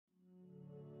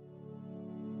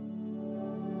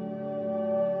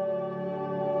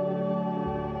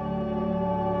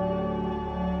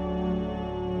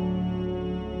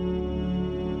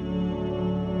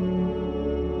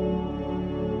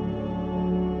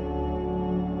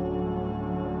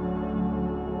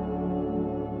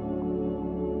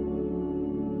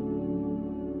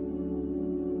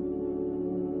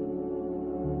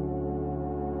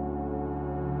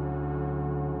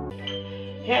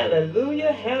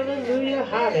Hallelujah, hallelujah,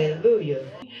 hallelujah.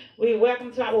 We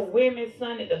welcome to our Women's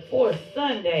Sunday, the fourth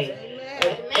Sunday.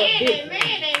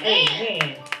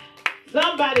 Amen.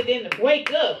 Somebody didn't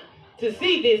wake up to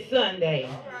see this Sunday.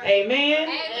 Amen.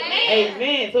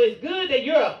 Amen. So it's good that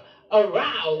you're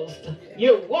aroused.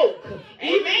 You're woke.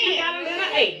 Even if you got a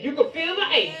little ache, you can feel the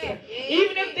ache.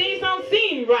 Even if things don't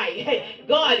seem right,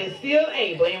 God is still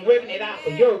able and working it out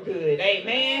for your good.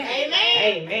 Amen.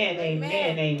 Amen. Amen.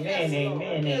 Amen.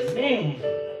 Amen. Amen.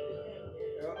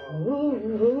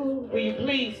 Ooh, will you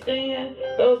please stand?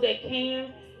 Those that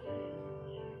can.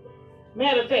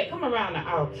 Matter of fact, come around the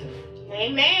altar.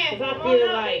 Amen. Because I feel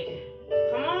like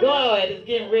God is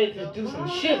getting ready to do some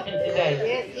shifting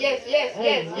today. Yes.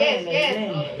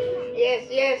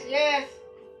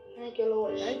 Thank you,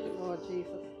 Lord. Thank you, Lord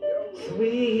Jesus.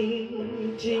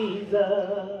 Sweet Jesus.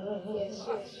 Yes.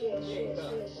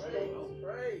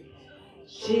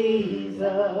 Jesus.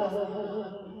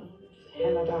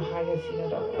 And at the highest in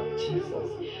the Jesus.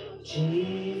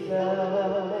 Jesus.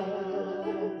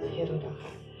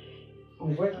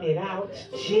 I'm working it out.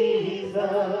 Jesus.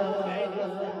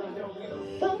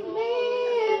 The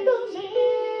man,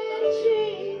 Jesus.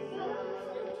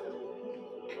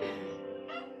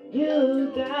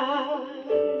 You died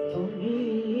for me.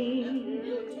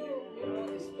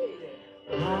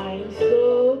 I'm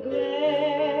so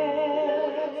glad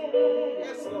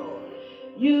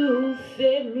you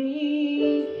set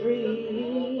me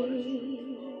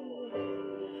free.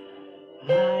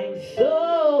 I'm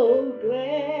so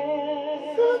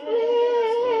glad,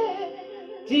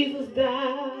 Jesus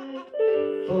died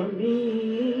for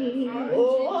me.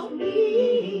 Oh,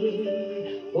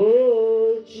 me.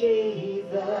 Oh,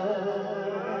 Jesus.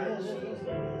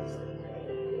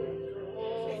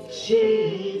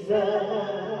 Jesus.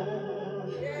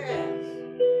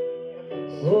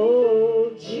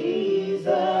 Oh, Jesus.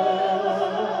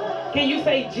 Can you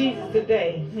say Jesus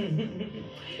today?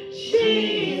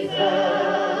 Jesus.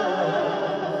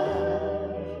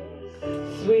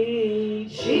 Sweet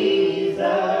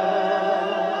Jesus.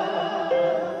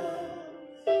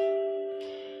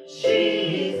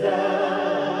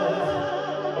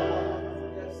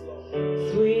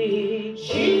 Sweet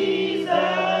Jesus.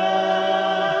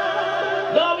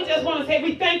 Lord, we just want to say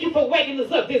we thank you for waking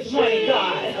us up this morning,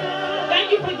 God.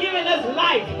 Thank you for giving us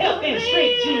life, health, and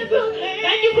strength, Jesus.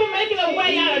 Thank you for making a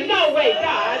way out of no way,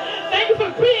 God. Thank you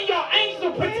for being your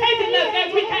angel, protecting us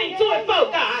as we came to and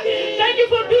fro, God. Thank you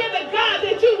for being the God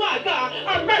that you are, God.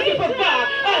 A merciful God,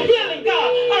 a healing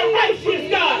God, a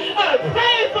righteous God, a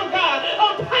prayerful God,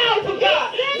 a powerful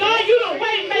God. Lord, you the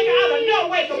way maker out of no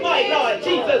way, Lord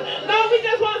Jesus. Lord, we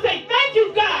just want to say thank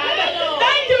you, God.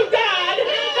 Thank you, God.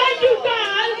 Thank you,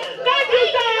 God. Thank you,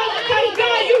 God. Because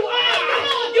God, you are.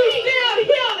 You still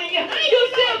healing. You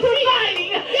still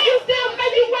providing. You still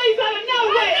making ways out of no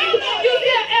way. You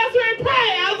still answering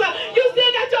prayers. You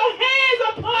still got your hands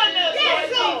upon us, Lord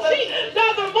Jesus.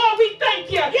 Lord, the more we thank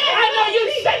you, I know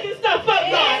you're shaking stuff up,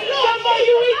 Lord. The more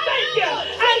we thank you,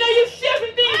 I know you're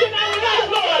shifting things in our life,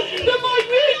 Lord. The more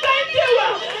we thank you,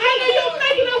 I know you're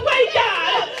making a way,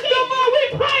 God. The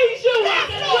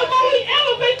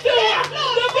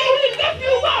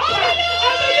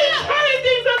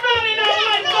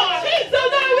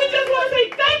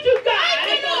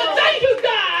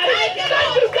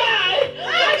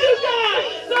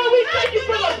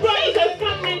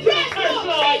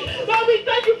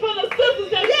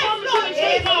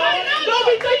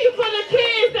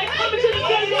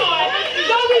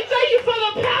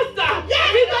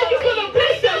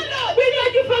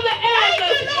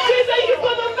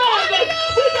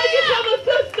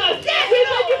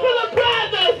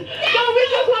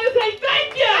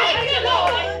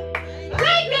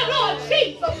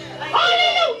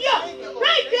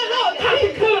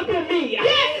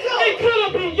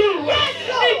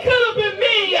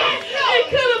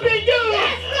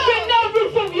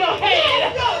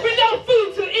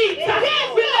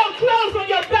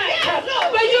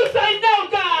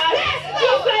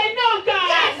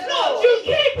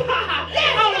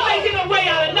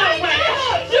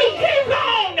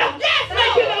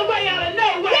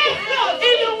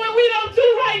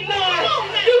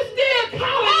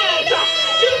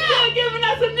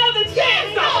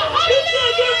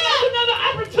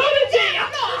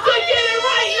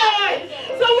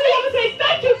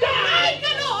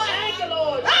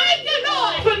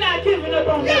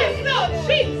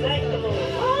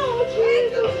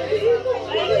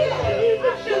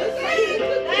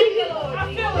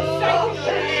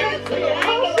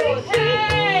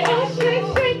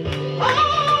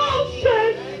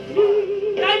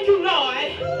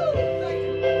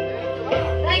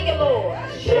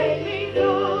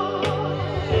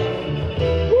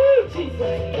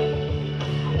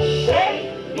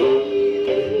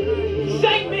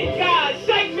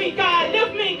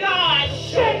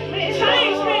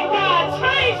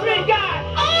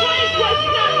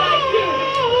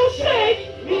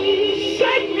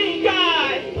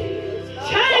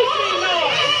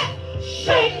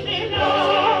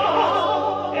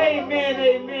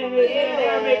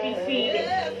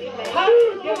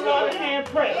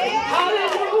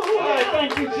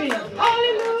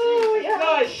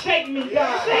Shake me,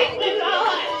 God. Shake me,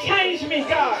 Lord. Change me,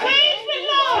 God. Change me,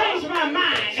 Lord. Change my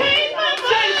mind. Change my mind.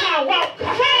 Change my walk.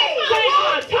 Change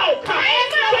my talk.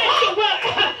 Change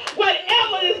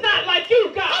whatever is not like you,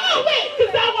 God.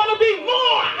 Because I want to be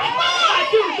more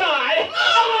like you, God.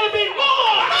 I want to be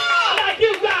more like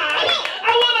you, God.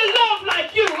 I want to love like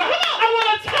you. I want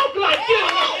to talk like you.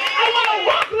 I want to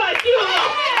walk like you.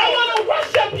 I want to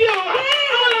worship you. I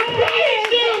want to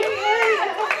praise you.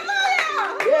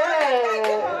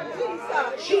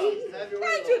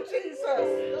 Thank you, Jesus.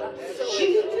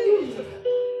 Jesus.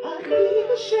 I need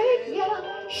a shake, yeah.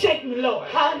 Shake me, Lord.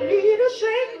 I need a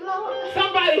shake, Lord.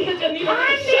 Somebody hit your knee. I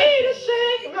need a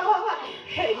shake, Lord.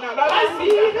 Hey, no, I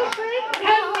need a shake,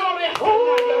 Lord.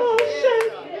 Oh,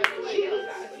 shake me, Jesus.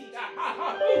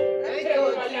 Thank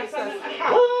you, Jesus.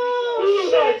 Oh,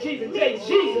 Lord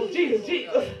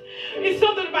Jesus. It's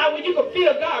something about when you can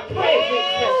feel God's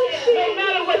presence. No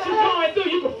matter what you're going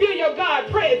through, you can feel your God's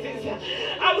presence.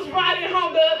 I was riding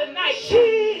home the other night,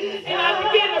 and I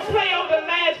began to pray on the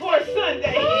last fourth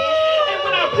Sunday. And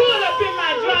when I pulled up in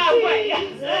my driveway,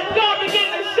 God began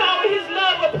to shower his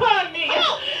love upon me.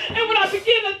 And when I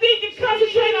began to think and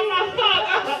concentrate on my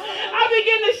Father, I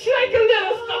began to shake a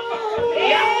little stuff off of me.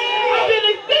 I began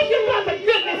to think about the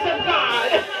goodness of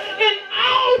God and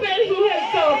all that he has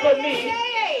done for me.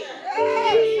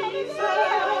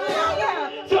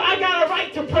 So I got a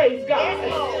right to praise God.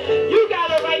 You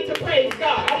got a right to praise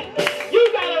God.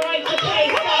 You got a right to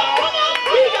praise God.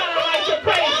 You got a right to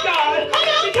praise God.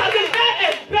 Because it's not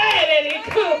as bad as it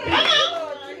could be.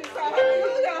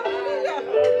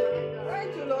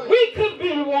 We could be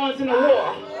the ones in the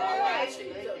war.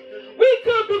 We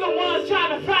could be the ones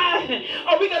trying to find,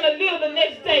 are we going to live the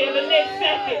next day or the next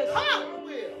second?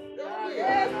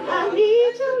 I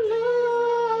need your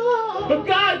love. But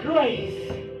God's grace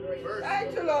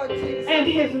Thank you, Lord Jesus. and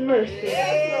his mercy.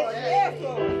 Yes, Lord. Yes,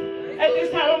 Lord. At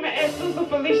this time, I'm going to ask Sister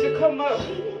Felicia to come up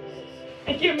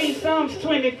and give me Psalms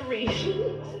 23.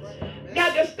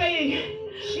 God, just stay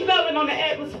loving on the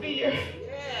atmosphere.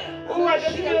 Oh, I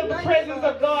just feel the presence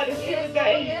of God is here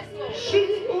today.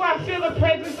 Oh, I feel the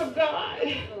presence of God.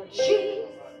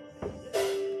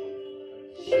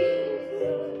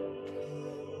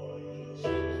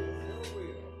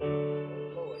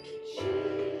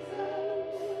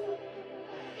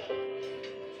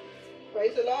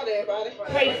 Praise the Lord, everybody.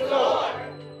 Praise the Lord.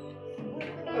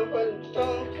 I'm putting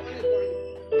Psalm 23.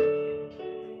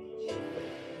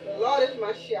 The Lord is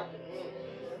my shepherd.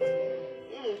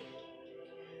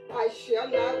 I shall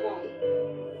not want.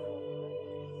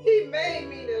 He made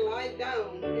me to lie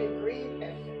down in green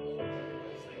pastures.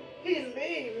 He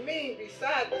lead me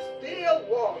beside the still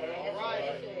water.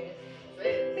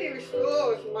 He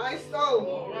restores my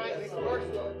soul.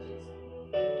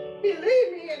 He lead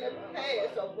me in the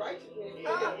paths of righteousness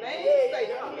for the name's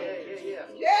sake.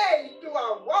 Yea, do I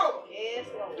walk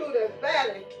through the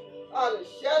valley of the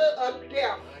shadow of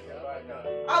death,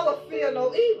 I will fear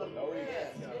no evil.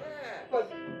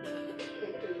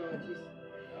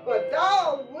 But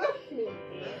thou with me,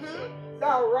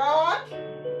 thou rod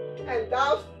and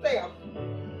thou staff,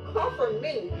 comfort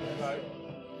me.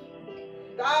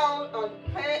 Thou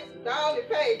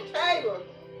prepared table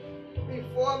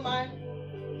before my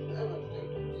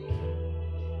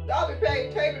thou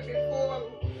prepared table before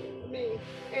me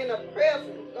in the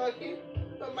presence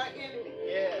of my enemy.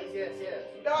 Yes.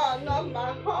 Thou anoint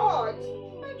my heart.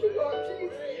 Thank you, Lord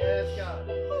Jesus. Yes, God.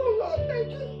 Oh, Lord, thank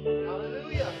you.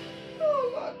 Hallelujah.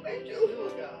 Oh, Lord, thank you.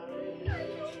 Hallelujah, God. Thank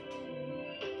you.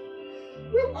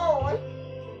 With oil.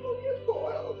 Oh, you pour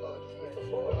it, oh, Lord Jesus.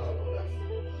 Pour it on us.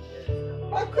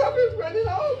 My cup is running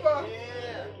over.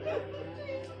 Yeah.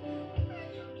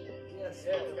 Yes,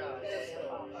 God. Yes,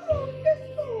 God. Oh, yes,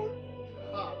 Lord.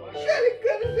 Surely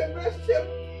goodness and mercy.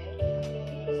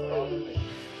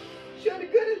 Surely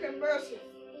goodness and mercy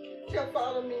shall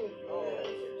follow me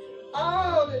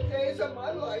all the days of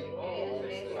my life.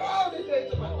 All the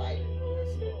days of my life.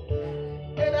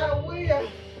 And I will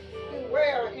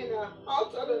dwell in the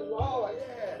house of the Lord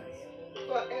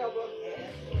forever.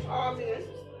 Amen.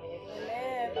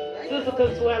 Sister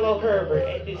Consuelo Herbert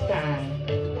at this time.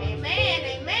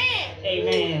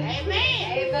 Amen.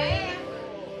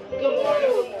 Good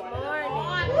morning.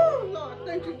 Oh, Lord,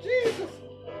 thank you, Jesus.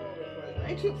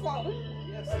 Thank you, Father.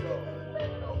 Yes, Lord.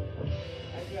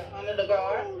 Under the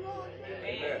guard.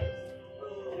 Amen.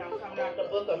 And I'm coming out the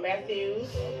book of Matthew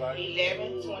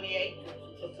 11:28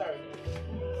 to 30.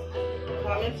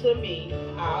 Come unto me,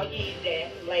 all ye that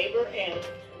labor and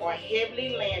are heavily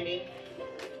laden,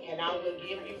 and I will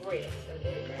give you rest.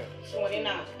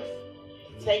 29.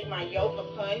 Take my yoke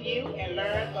upon you and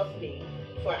learn of me,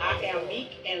 for I am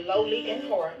meek and lowly in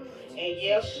heart, and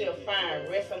ye shall find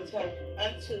rest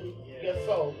unto your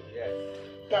soul.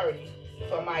 30.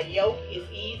 For my yoke is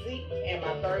easy and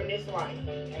my burden is light.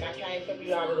 And I came from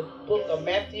you out of the book of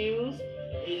Matthew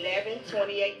 11,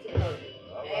 28 to 30.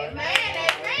 Amen.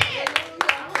 Amen.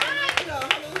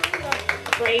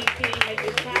 Praise team at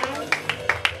this time.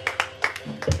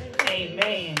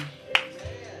 Amen.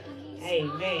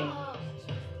 Amen.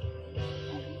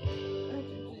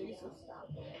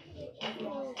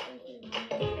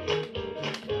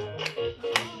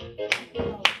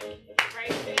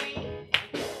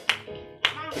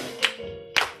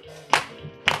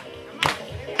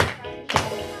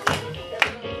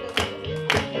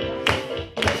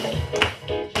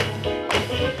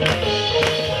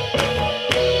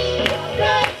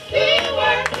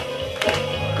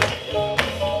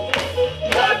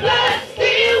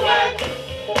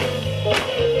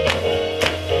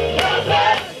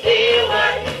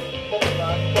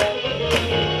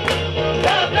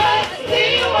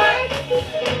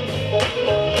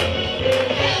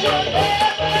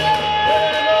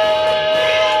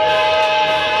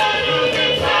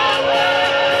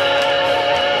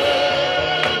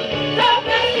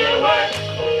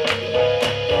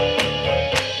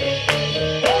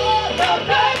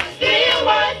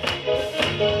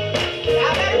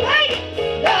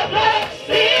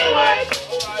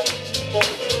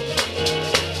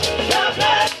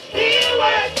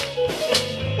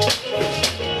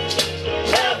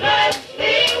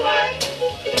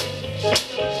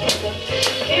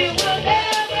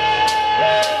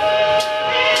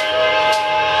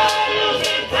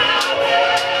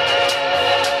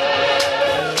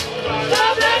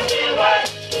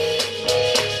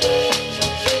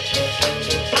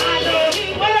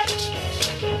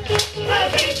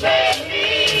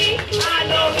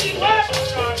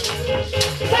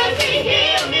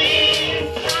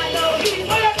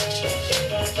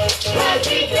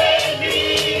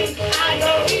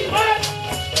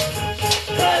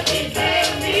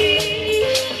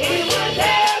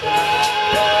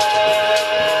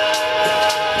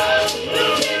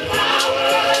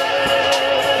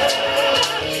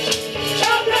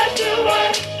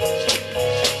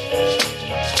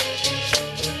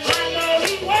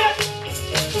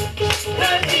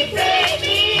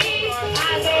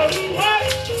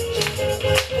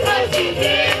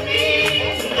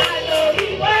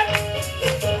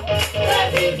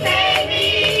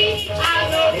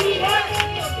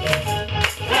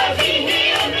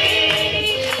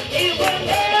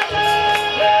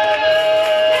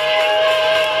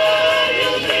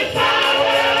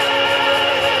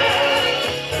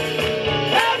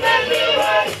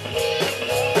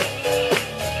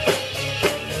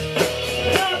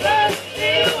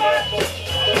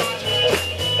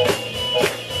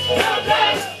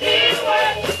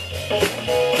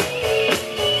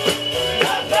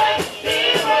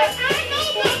 Still works.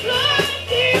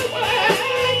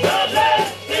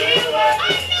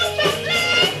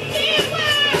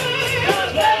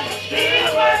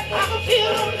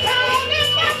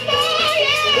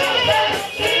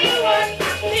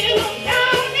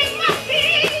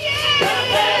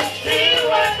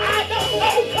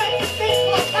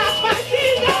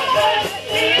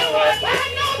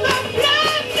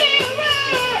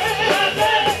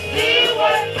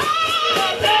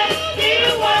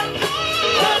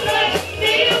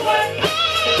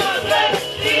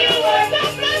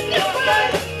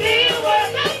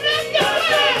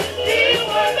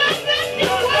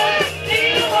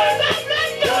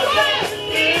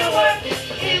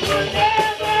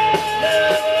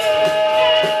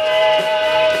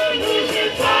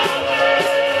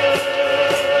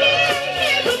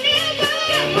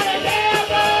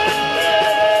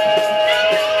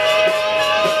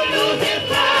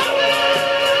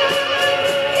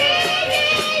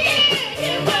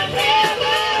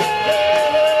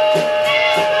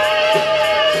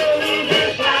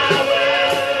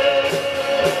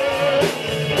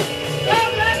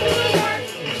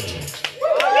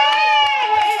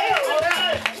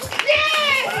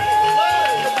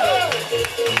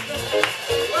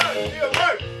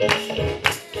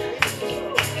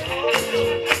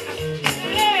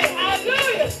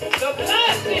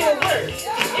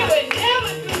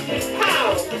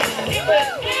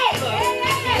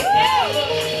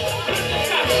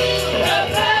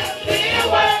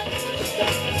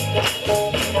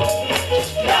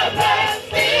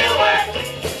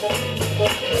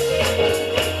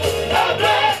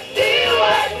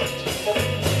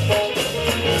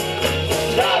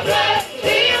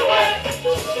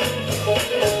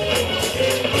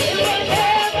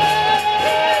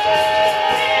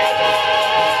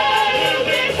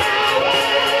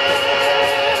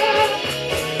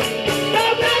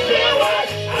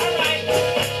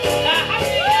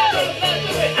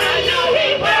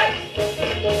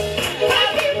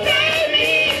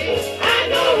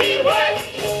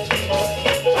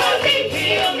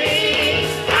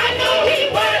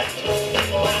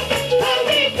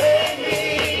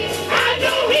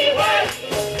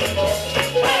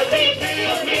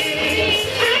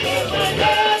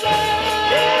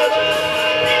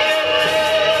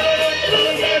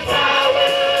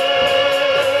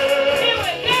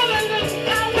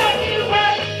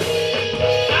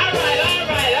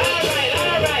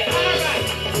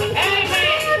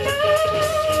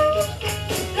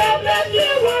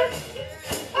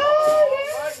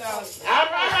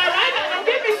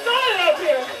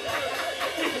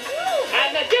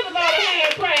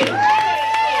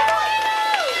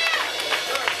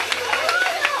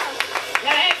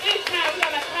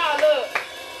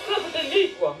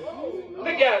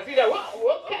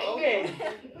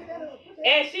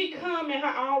 she come in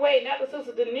her own way. Now the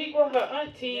Sister Daniqua, her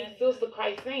auntie, Sister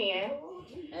Christine,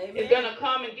 is going to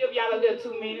come and give y'all a little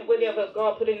 2 minutes, whatever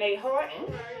God put in their heart.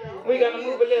 We're going to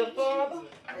move a little further.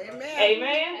 Amen.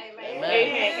 Amen. Amen.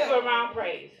 Amen. Give her a round of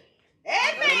praise.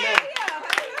 Amen.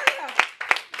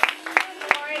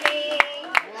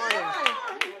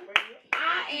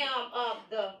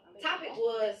 The topic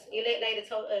was, elect lady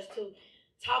told us to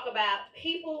talk about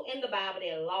people in the Bible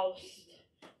that lost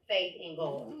faith in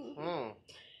God.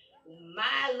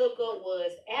 My lookup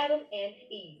was Adam and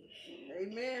Eve.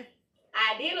 Amen.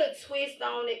 I did a twist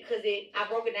on it because I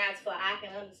broke it down so I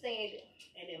can understand it.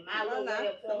 And then my little way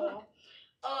of form,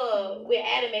 with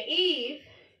Adam and Eve,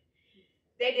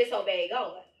 they disobeyed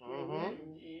God.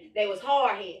 They was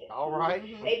hard-headed. All right.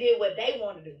 They did what they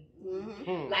wanted to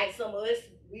do. Like some of us,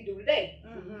 we do today.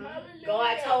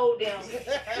 God told them.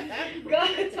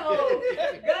 God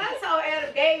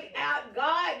gave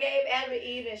Adam and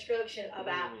Eve instruction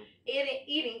about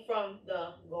eating from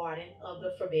the garden of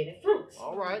the forbidden fruits.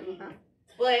 All right.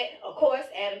 But of course,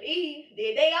 Adam and Eve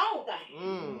did their own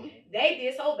thing. They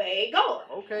disobeyed God.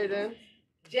 Okay then.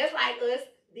 Just like us,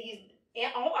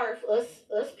 on earth,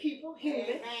 us people,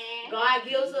 humans, God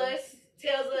gives us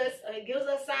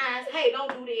signs. Hey,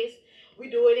 don't do this. We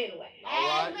do it anyway.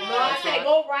 All right. God said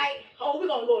go right. Oh, we're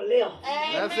gonna go left.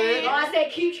 That's it. God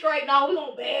said keep straight. No, we're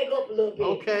gonna bag up a little bit.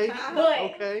 Okay.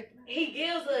 But He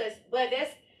gives us, but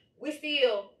we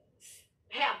still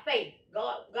have faith.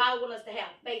 God wants us to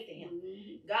have faith in Him.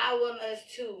 God wants us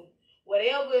to,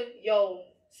 whatever your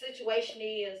situation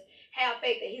is, have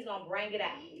faith that He's gonna bring it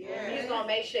out. He's gonna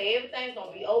make sure everything's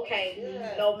gonna be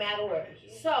okay, no matter what.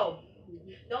 So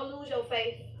don't lose your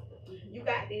faith. You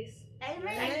got this. Amen.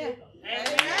 Thank you.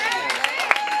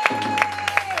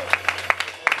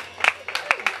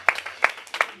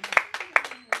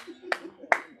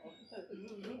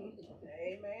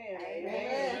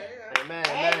 Amen.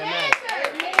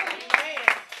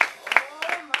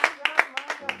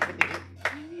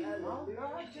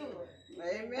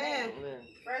 Amen.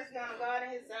 First, God, God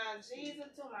and His Son Jesus,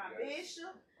 to my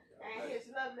bishop and his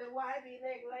lovely wife,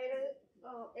 elect lady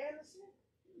Anderson.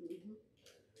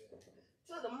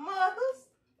 To the mothers.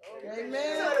 Amen.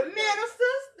 To the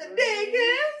ministers, the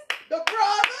deacons, the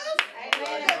brothers,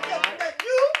 the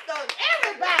youth,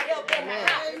 everybody up in the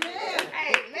house.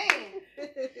 Amen.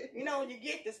 You know, when you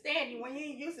get to standing, when you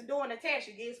ain't used to doing the test,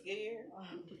 you get scared.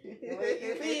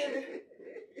 You feel me?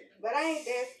 But I ain't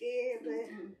that scared.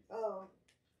 But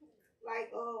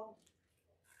like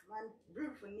my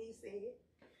beautiful niece said,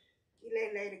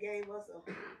 elect lady gave us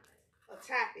a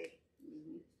topic.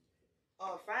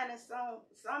 Finding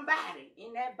somebody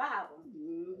in that Bible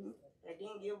that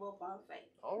didn't give up on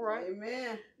faith. All right.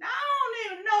 Amen. Now, I don't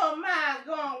even know if mine's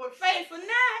going with faith or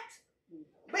not,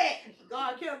 but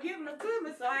God kept giving it to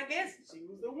me, so I guess she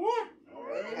was the one.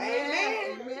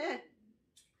 Amen. Amen.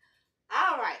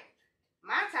 All right.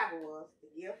 My topic was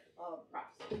the gift of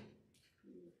prophecy.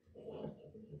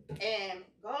 And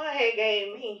God had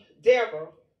gave me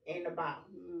Deborah in the Bible.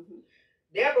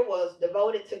 Deborah was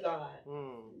devoted to God.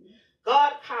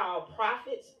 God called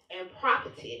prophets and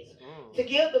prophetess to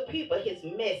give the people His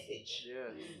message.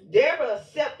 Deborah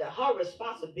accepted her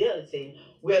responsibility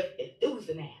with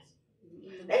enthusiasm.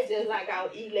 That's just like our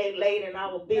elect lady and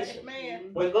our bishop.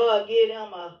 When God give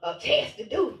them a task to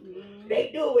do,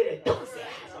 they do it with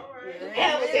enthusiasm.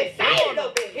 Hell was excited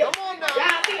up in here. Come on now.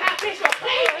 Y'all see how Bishop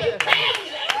played? He's playing.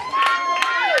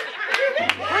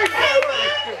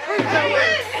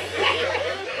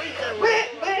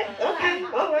 Okay,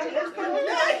 all right, let's go.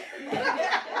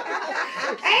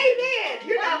 Amen.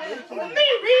 You know, me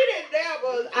reading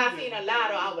Deborah, I've seen a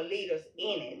lot of our leaders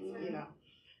in it, you know.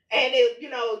 And it, you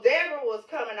know, Deborah was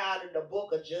coming out of the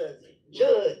book of Judges.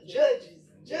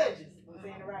 I'm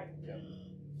saying it right.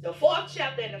 The 4th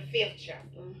chapter and the 5th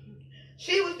chapter.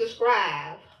 She was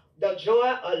described the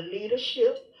joy of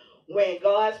leadership when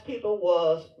God's people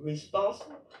was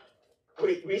responsible.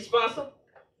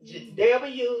 Deborah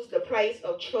used the place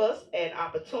of trust and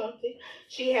opportunity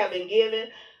she had been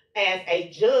given as a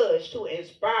judge to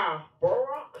inspire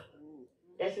Barak,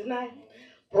 that's his name,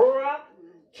 Barak,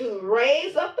 to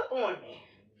raise up the army.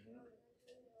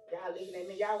 Y'all looking at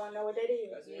me, y'all want to know what that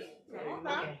is?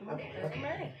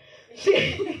 Okay.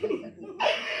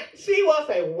 She was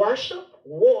a worship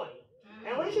warrior.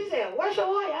 And when she said worship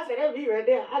warrior, I said, that's me right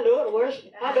there. I love to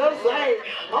worship. I love to sing.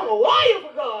 I'm a warrior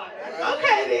for God.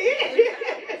 Okay,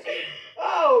 then.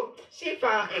 Oh, she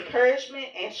found encouragement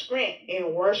and strength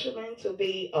in worshiping to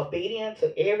be obedient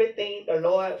to everything the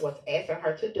Lord was asking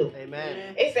her to do.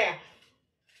 Amen. It said,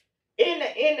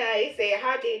 it said,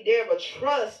 how did Deborah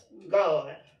trust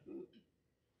God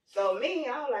So me,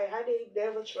 I was like, how did you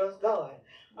never trust God?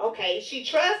 Okay, she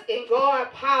trusts in God's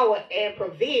power and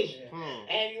provision.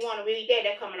 And if you want to read that,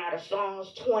 that's coming out of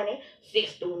Psalms 20,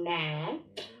 6 through 9.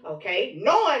 Okay,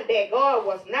 knowing that God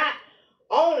was not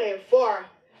only for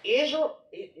Israel,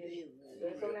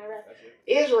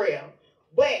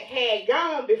 but had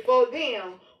gone before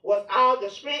them with all the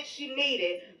strength she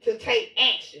needed to take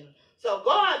action. So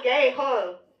God gave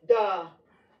her the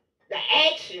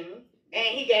action, and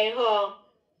he gave her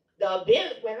the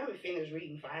ability. Well, let me finish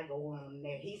reading before I go on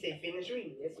there. He said, finish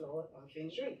reading. Yes, Lord, I'm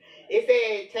finished reading. It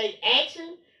said, take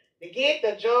action to get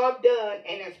the job done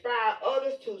and inspire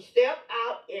others to step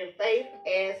out in faith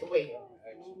as well.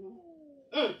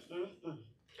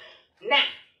 Now,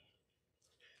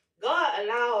 God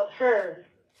allowed her,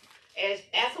 as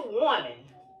a woman,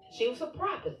 she was a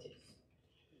prophetess,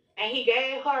 and he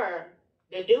gave her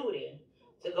the duty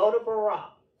to go to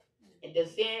Barak and to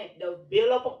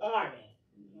build up an army.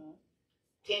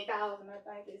 10,000,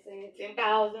 I think they said,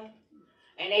 10,000.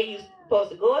 And they was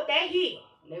supposed to go up that hill.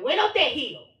 And they went up that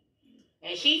hill.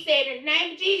 And she said, in the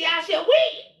name of Jesus, I shall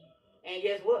win. And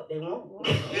guess what? They won't.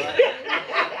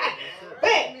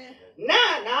 But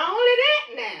not only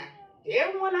that now. They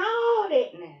won all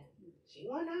that now. She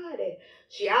won all that.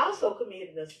 She also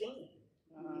committed a sin.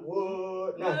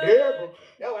 What? No, Deborah.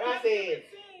 That's what I said.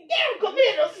 Deborah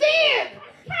committed a sin.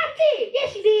 Prophet.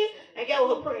 Yes, she did. And guess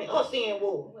what her sin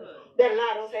was? That a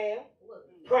lot of us have.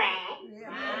 Pride.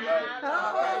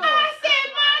 I said,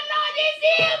 my Lord, this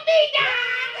is me,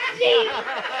 God. See,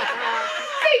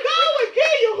 God will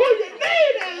give you who you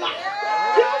need in life.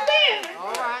 You know what I'm saying?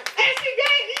 All right. And she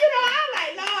gave, I'm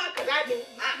like, Lord, because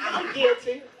I'm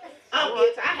guilty. I'm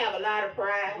guilty. I have a lot of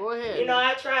pride. Go ahead.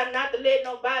 I try not to let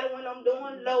nobody when I'm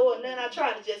doing low, and then I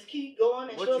try to just keep going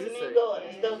and trusting in God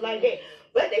and stuff like that.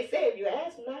 But they say if you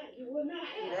ask not, you will not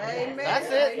have. Amen. That's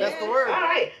it. That's the word. All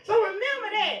right. So remember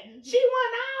that. She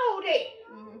won all that.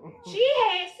 She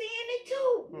had sin it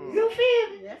too. You feel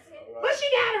me? Yes. But she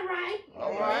got it right.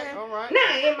 All right. All right. Now,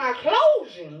 in my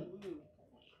closing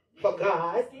for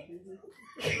God,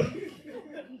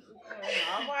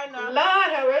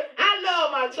 Lord, I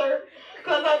love my church.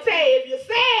 Because I'll tell you, if you're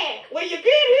sad, when you get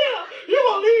here, you're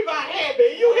going to leave out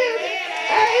happy. You hear me?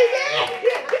 Amen.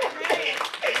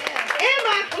 In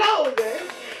my closing,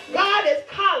 God is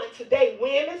calling today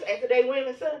women, and today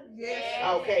women, son? Yes.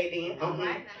 Okay, then.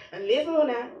 And listen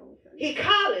now. He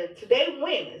calling today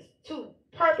women to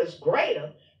purpose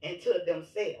greater into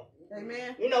themselves.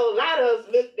 Amen. A lot of us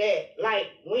look at like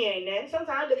we ain't nothing.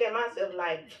 Sometimes I look at myself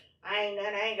like, I ain't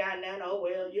nothing, I ain't got nothing, oh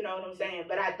well, you know what I'm saying?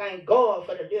 But I thank God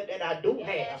for the little that I do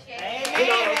have. You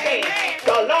know what I'm saying?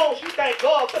 So long as you thank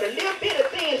God for the little bit of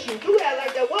things you do have,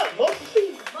 like that, what? Mustard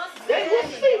seed. That's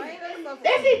mustard seed.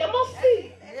 That's it, the mustard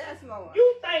seed. Yes, Lord.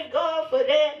 You thank God for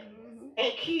that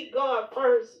and keep God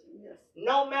first,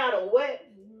 no matter what.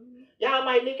 Y'all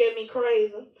might look at me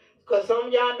crazy, because some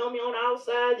of y'all know me on the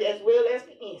outside as well as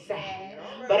the inside.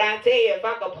 But I tell you, if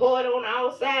I can pour it on the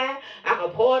outside, I can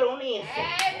pour it on the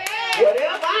inside.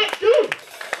 Whatever I do,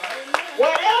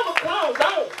 whatever comes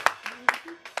on,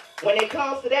 when it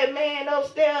comes to that man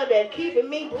upstairs that's keeping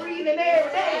me breathing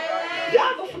every day,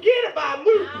 y'all can forget about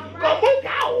me. Because Mook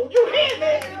out, you hear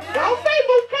me? Don't say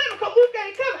Mook coming, because Mook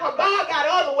ain't coming, because God got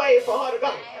other ways for her to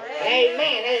go.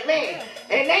 Amen, amen.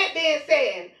 And that being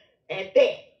said, at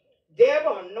that,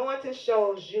 Deborah anointing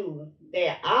shows you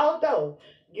that although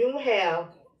you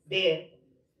have been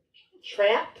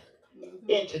trapped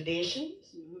in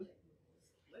traditions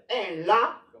and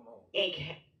locked in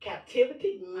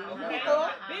captivity,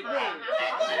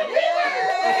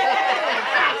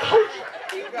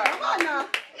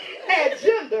 and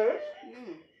gender,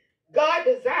 God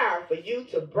desires for you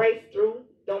to break through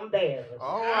them barriers.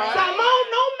 Right. So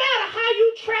no matter how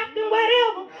you trapped and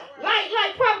whatever,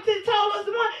 like Prophetess told us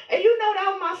this morning, and that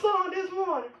was my song this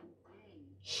morning.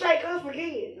 Shake us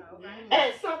again.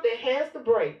 And something has to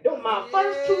break. Those my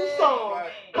first two songs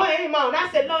came on. I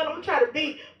said, Lord, I'm going to try to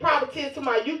beat Prophetess to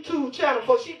my YouTube channel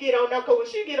before she get on there, because when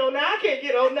she get on there, I can't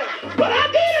get on there. But I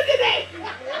did it today.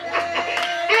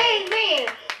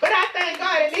 Amen. But I thank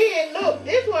God. And then, look,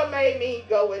 this one made me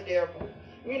go with Deborah.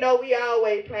 We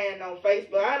always playing on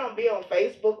Facebook. I don't be on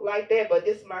Facebook like that, but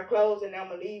this is my clothes, and I'm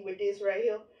going to leave with this right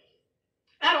here.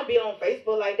 I don't be on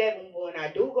Facebook like that, but when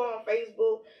I do go on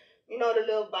Facebook, the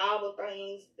little Bible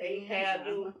things, they have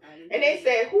you. And they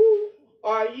say, who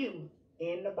are you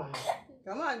in the Bible?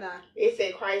 Come on now. It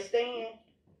said, Christ stand.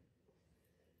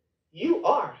 You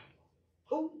are.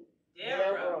 Who?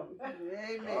 Deborah. Amen.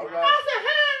 I said,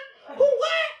 huh? Who,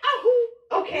 what? Oh,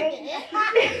 who? Okay.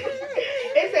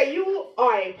 It said, you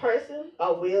are a person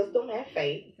of wisdom and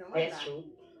faith. That's true.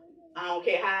 I don't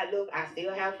care how I look, I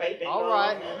still have faith in All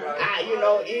God. right. You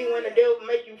know, even when the devil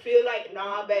make you feel like,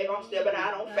 nah, babe, I'm stepping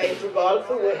out on faith regardless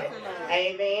of what.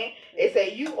 Amen. It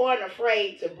say you aren't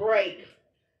afraid to break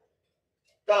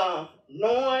the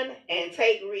knowing and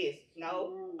take risks.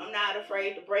 No, I'm not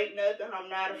afraid to break nothing. I'm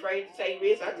not afraid to take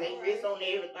risks. I take risks on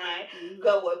everything.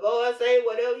 Because what God say,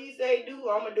 whatever he say do,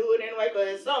 I'm going to do it anyway. Because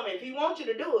it's something. If he wants you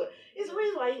to do it, it's the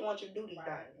reason why he wants you to do these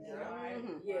things.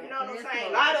 You know what I'm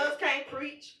saying? A lot of us can't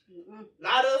preach. A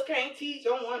lot of us can't teach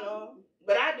on one of them.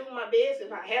 But I do my best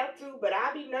if I have to. But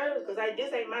I be nervous because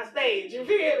this ain't my stage. You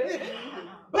feel me?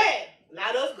 But a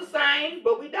lot of us can sing,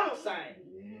 but we don't sing.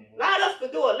 A lot of us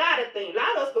could do a lot of things. A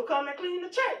lot of us could come and clean the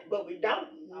church, but we don't.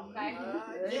 Okay.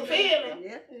 You feel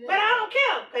me? But I don't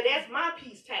care, because that's my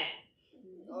peace time.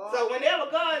 So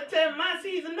whenever God tells me my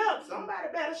season up, somebody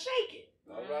better shake it.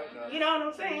 You know what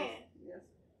I'm saying?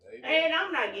 And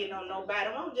I'm not getting on nobody.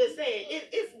 I'm just saying,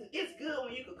 it's good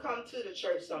when you could come to the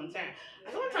church sometime.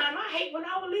 Sometimes I hate when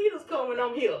our leaders come when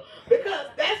I'm here, because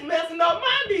that's messing up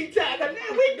my me time, because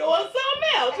then we doing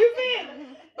something else. You feel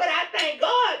me? But I thank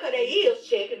God because they is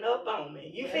checking up on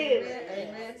me. You feel me?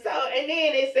 Amen. So, and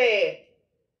then it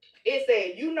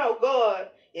said, you know God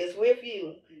is with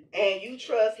you and you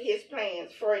trust his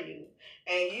plans for you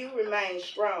and you remain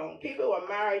strong. People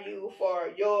admire you for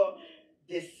your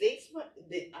discernment.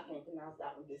 I can't pronounce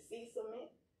that one.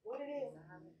 Discernment. What it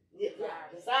is?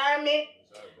 Discernment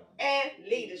and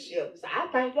leadership. So I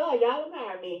thank God y'all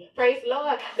admire me. Praise the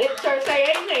Lord. Let the church say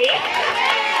amen.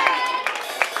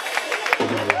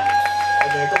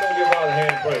 Amen. Come on, give God a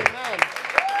hand praise.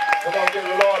 Come on, give the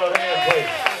Lord a hand praise.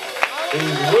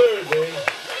 He's worthy,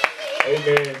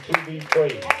 amen, to be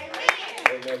praised.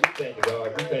 Amen. We thank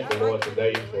God. We thank the Lord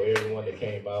today for everyone that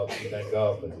came out. We thank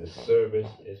God for this service.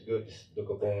 It's good to look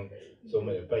upon so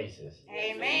many faces.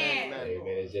 Amen. Amen.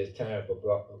 It's just time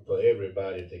for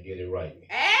everybody to get it right.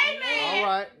 Amen. All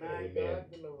right. Amen.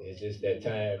 It's just that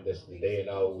time. That's the day and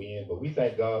hour we in. But we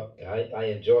thank God. I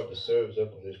enjoyed the service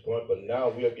up to this point, but now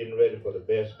we are getting ready for the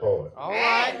best part. All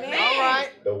right. Amen. All right.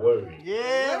 The word.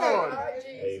 Yeah, Lord.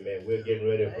 Amen. We're getting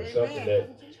ready for something that,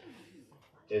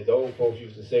 as the old folks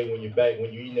used to say, when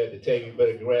you're eating at the table, you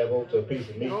better grab hold to a piece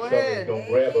of meat. Something's going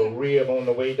to grab a rib on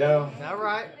the way down. All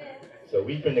right. So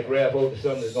we finna grab hold to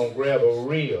something that's going to grab a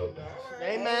rib.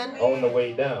 Amen. On the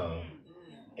way down.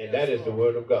 And that is the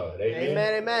word of God. Amen.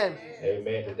 Amen. Amen.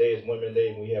 Amen. Today is Women's Day,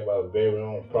 and we have our very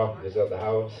own prophetess of the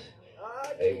house.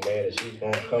 Amen. And she's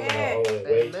going to come in her own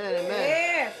way. Amen.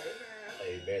 Amen.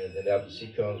 Amen. And then after she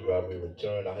comes, while we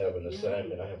return, I have an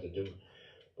assignment I have to do.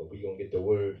 But we're going to get the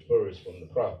word first from the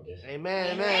prophetess.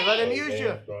 Amen. Amen. Let him use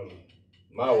you. From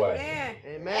my wife. Amen.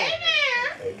 Amen.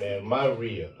 Amen. My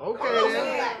rib. Okay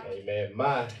then. Amen.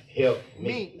 My help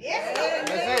me. Yes.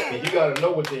 That's it. And you got to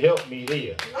know what the help me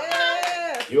is.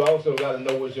 Yes. You also got to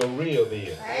know what your real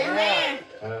is. Amen.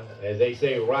 As they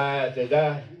say, ride to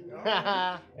die.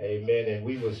 Amen. And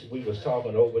we was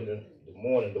talking over in the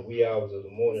morning, the wee hours of the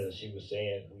morning, and she was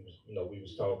saying, we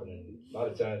was talking, and a lot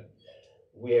of times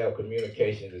we have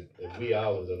communication the wee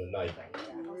hours of the night.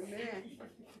 Amen.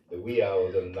 The wee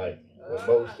hours of the night, when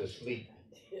most are asleep.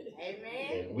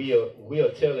 Amen. And we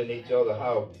are telling each other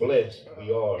how blessed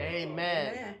we are.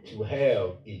 Amen. To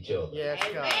have each other. Yes,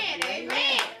 God. Amen.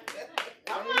 Amen.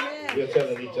 We're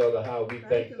telling each other how we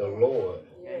thank the Lord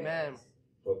Amen.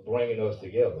 for bringing us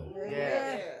together.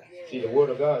 Yeah. See, the word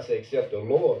of God says, except the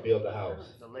Lord build the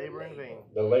house, The labor in vain.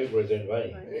 the labor is in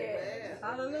vain. Yes. So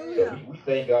Hallelujah. we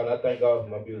thank God, and I thank God for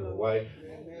my beautiful wife.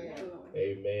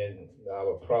 Amen.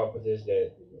 Our prophetess,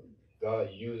 that God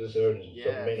uses her in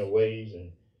so many ways,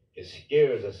 and it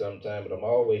scares us sometimes, but I'm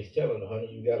always telling her, honey,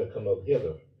 you got to come up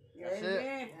hither. That's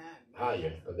it.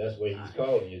 Higher, because that's where he's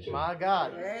calling you to. My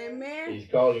God. Amen. He's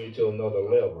calling you to another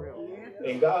level.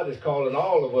 And God is calling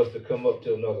all of us to come up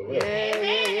to another level.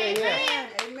 Yeah.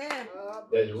 Amen.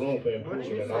 There's room for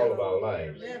improvement in all of our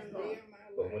lives.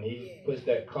 But when he puts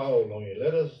that call on you,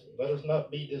 let us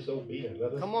not be disobedient.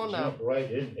 Let us jump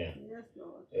right in there.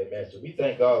 Amen. So we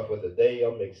thank God for the day.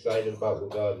 I'm excited about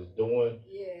what God is doing.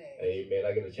 Amen.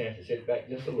 I get a chance to sit back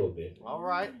just a little bit. All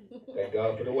right. Thank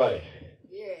God for the wife.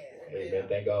 Amen.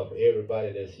 Thank God for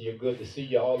everybody that's here. Good to see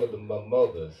you, all of my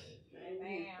mothers.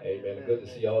 Amen. Good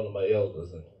to see all of my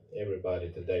elders and everybody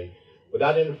today.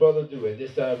 Without any further ado, at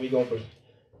this time we're going to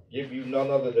give you none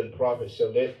other than Prophetess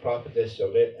Shirlet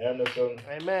Anderson.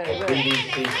 Amen. Of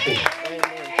DDCC. Amen.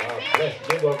 God bless you.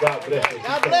 Give her God bless you.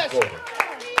 God bless you.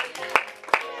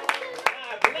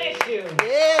 God bless you.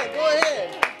 Yeah, go ahead.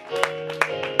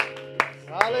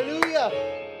 Hallelujah.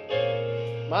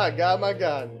 My God, my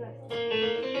God.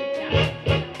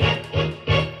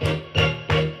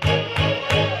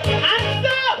 I'm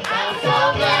stuck.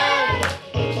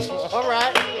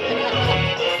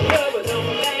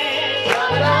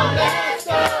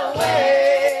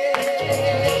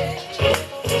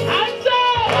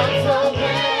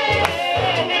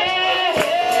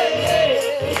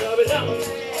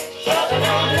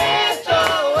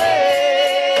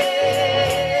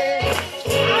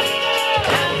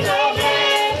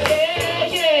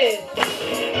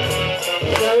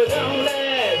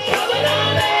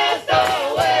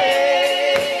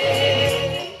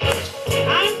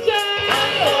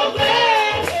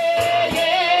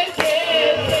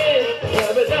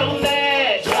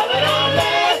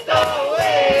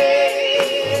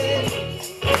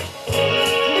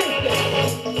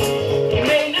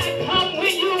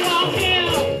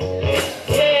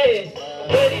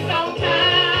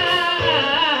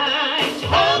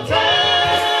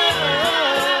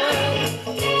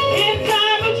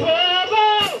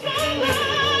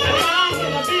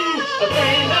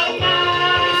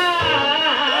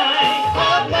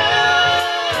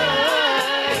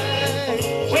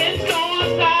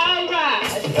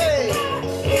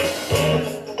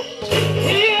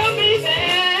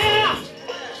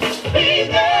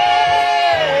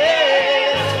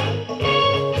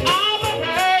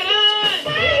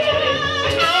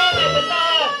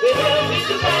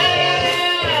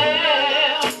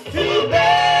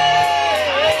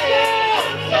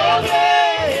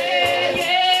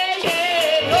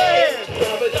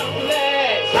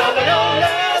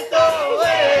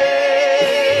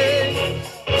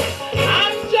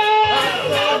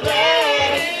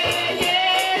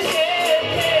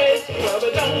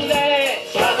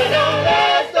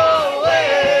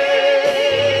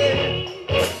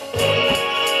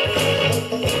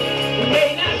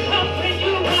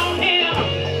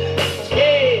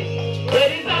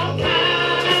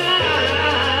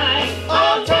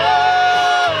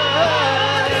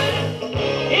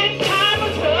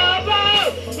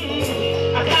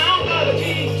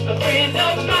 friend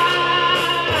of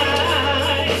mine,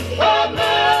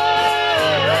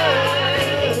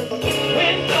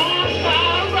 when storms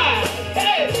arise.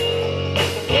 Hey,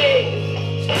 hey,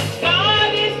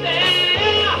 God is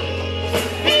there.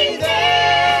 He's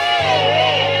there.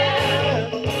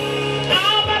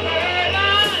 All my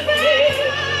burdens bear.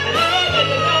 I know that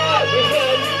the Lord will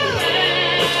help me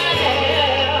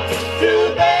to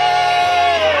bear.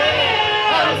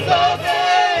 I'm so glad.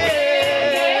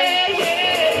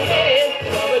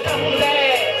 Trouble don't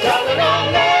last. Trouble don't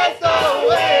last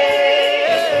always.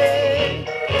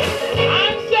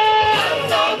 I'm so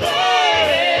glad.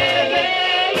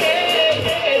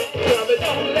 Trouble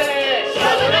don't last.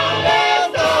 Trouble don't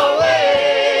last always.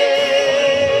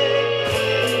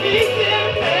 We've been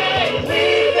made.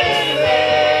 We've been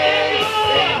made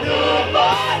new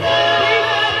for now.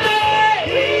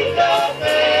 He's so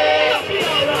fair. Be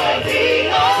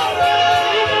alright.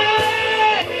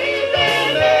 We've been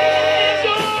made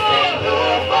new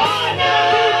for now.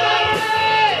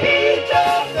 He's so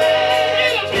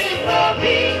fair.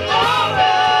 Be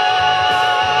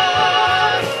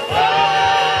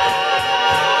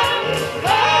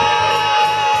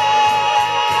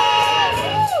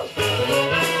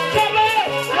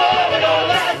Trouble don't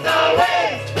last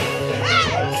always.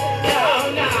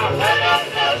 Trouble don't last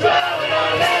always. Trouble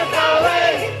don't last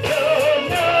always.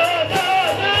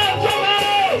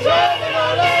 Trouble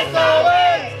don't last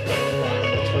always.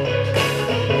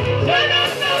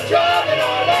 Trouble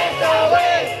don't last always.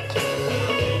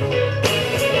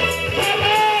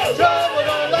 Trouble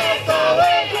don't last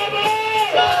always.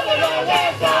 Trouble don't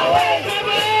last always. Trouble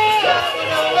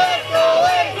don't last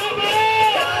always. Trouble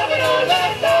don't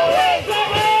last always.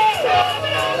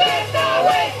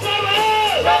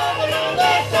 Trouble don't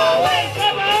last always.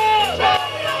 Trouble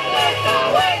don't last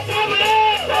always.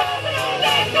 Trouble don't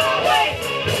last always.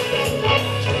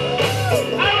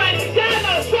 All right, y'all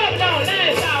know trouble don't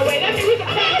last always. That means we can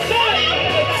say God.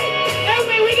 That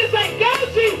means we can say go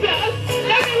Jesus.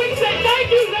 That means we can say thank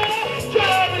you, Lord.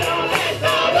 Trouble don't last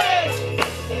always.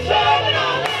 Trouble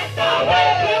don't last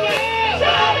always.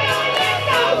 Trouble don't last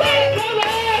always.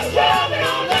 Trouble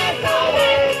don't last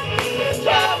always.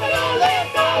 Trouble don't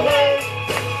last always.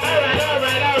 All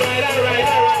right.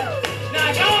 Now,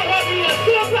 God woke me up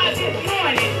 2 o'clock this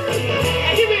morning,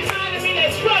 and He reminded me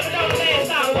that trouble don't last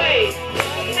always.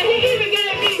 And He even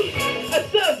gave me a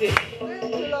subject.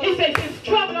 He said, since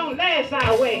trouble don't last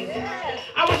always,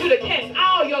 I want you to cast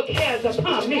all your cares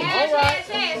upon me. All right.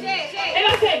 And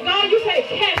I said, God, you said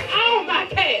cast all my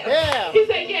cares. Yeah. He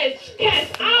said, yes,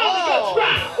 cast all of your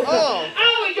trials,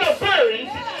 all of your burdens,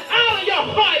 all of your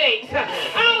heartaches,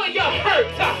 all of your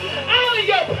hurts, all of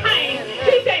your pain.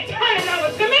 He said, turn it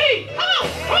over to me.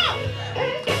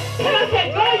 And I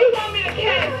said, God, you want me to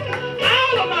cast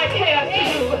all of my cares to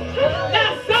you.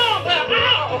 Not some, but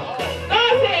all.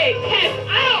 God said, cast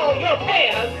all your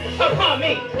cares upon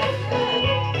me.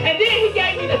 And then He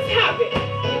gave me the topic.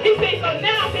 He said, so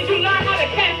now since you learn how to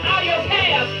cast all your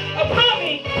cares upon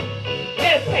me,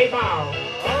 let's play ball.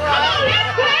 Come on,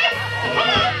 let's play. Come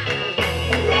on.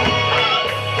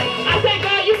 I said,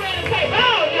 God, you ready to play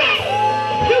ball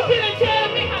now? You finna tell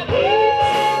me how to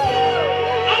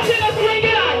I'm finna bring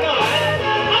it out, God.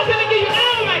 I'm finna give you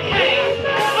all my cares.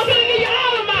 I'm finna give you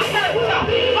all of my hurts.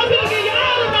 I'm finna give you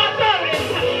all of my burdens.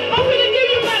 I'm finna give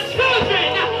you my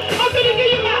children. I'm finna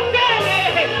give you my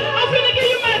family. I'm finna give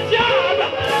you my job.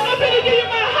 I'm finna give you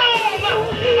my home.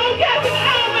 I'm casting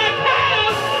all my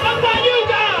cares upon you,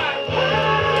 God.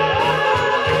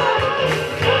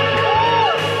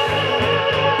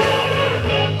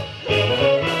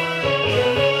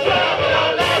 Trouble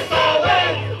don't last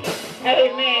always.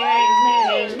 Amen.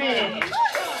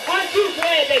 Aren't you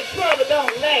glad that trouble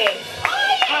don't last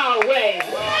always?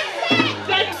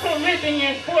 2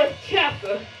 Corinthians 4th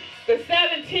chapter, the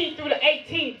 17th through the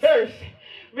 18th verse,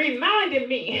 reminded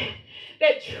me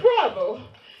that trouble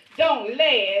don't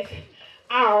last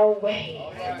always.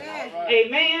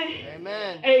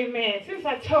 Amen. Since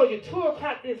I told you 2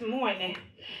 o'clock this morning,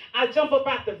 I jump up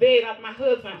out the bed out my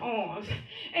husband's arms.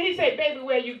 And he said, baby,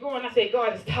 where you going? I said,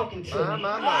 God is talking to me.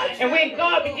 And when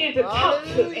God began to talk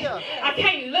to me, I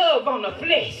can't love on the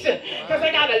flesh because I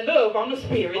got to love on the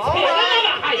spirit. All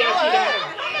right. How y'all see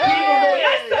that?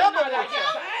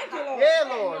 Yeah,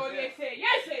 Lord.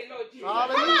 Yes, Lord Jesus.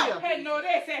 Hallelujah.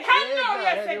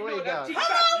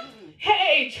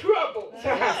 Hey, troubles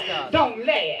Yes, God. don't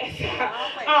last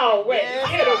always. Yes,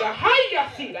 Hit God. the height. y'all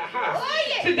see the house.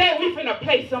 Today we finna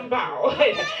play some ball.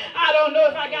 I don't know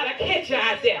if I got a catcher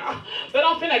out there, but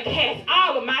I'm finna cast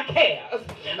all of my cares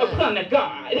upon the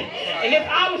God. And if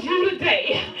I was you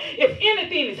today, if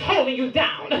anything is holding you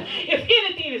down, if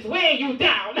anything is weighing you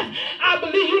down, I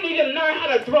believe you need to learn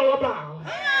how to throw a ball.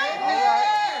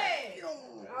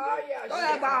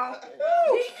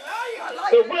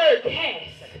 The word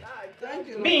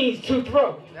cast means to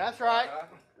throw. That's right.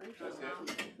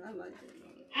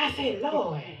 I said,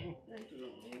 Lord,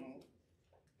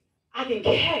 I can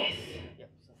cast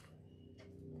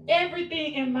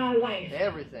everything in my life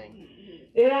Everything.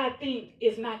 that I think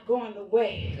is not going the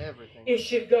way Everything. it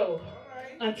should go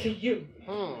unto you.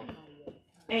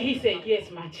 And he said,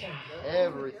 yes, my child.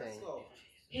 Everything.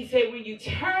 He said, when you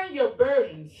turn your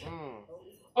burdens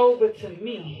over to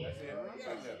me,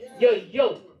 your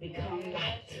yoke becomes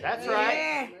light. That's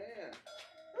right.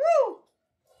 Woo.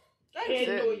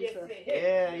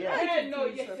 Yeah.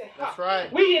 That's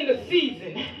right. We in the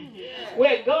season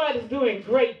where God is doing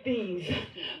great things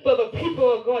for the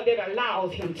people of God that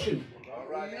allows him to.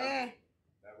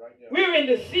 We're in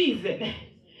the season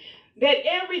that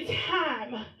every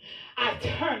time I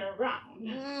turn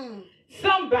around,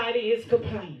 somebody is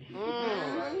complaining.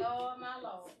 My Lord, my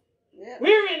Lord.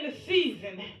 We're in the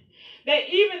season that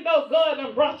even though God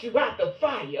done brought you out the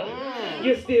fire,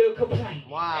 you still complain.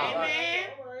 Wow. Amen.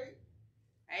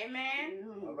 Amen.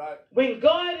 When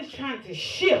God is trying to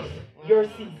shift your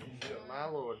season My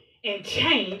Lord. and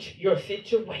change your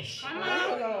situation, Come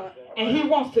on, Lord. and he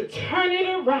wants to turn it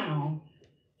around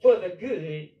for the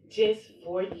good just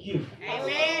for you.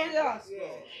 Amen.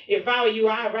 If I were you,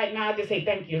 right now, I'd just say,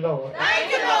 thank you, Lord.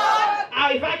 Thank you, Lord.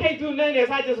 If I can't do nothing else,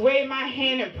 I just wave my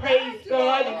hand and praise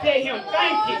God and tell him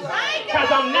thank you. Because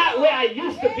I'm not where I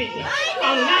used to be.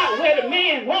 I'm not where the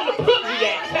man want to put me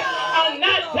at. I'm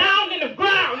not down in the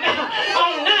ground.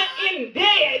 I'm not in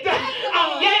dead.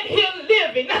 I'm yet here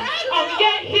living. I'm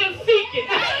yet here seeking.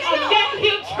 I'm yet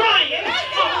here trying.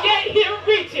 I'm yet here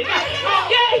reaching. I'm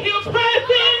yet here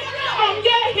pressing. I'm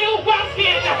yet here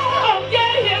walking. I'm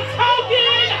yet here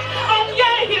talking. I'm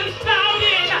yet here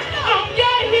shouting. I'm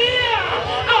yet here.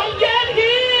 I'm yet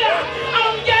here.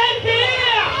 I'm yet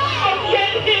here. I'm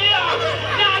yet here.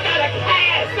 Now I gotta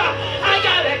cast. I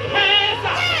gotta cast.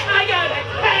 I gotta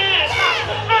cast.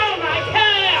 Oh my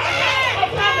God.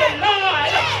 Upon the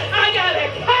Lord. I gotta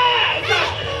cast.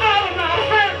 All of my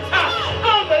hurt.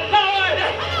 On the Lord.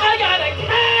 I gotta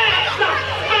cast.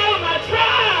 All of my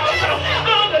trials.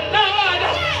 On the Lord.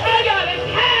 I gotta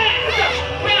cast.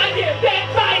 When I get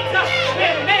backbite.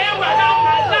 When man was on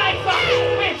my life.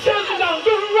 When children don't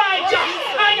do right.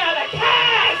 I gotta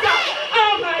cast.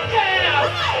 Oh my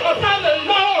God. Upon the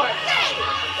Lord.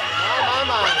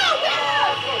 My.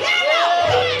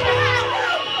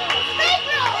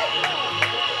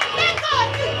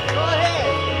 Go ahead.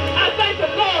 I thank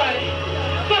the Lord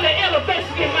for the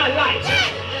elevation in my life.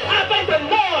 I thank the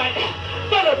Lord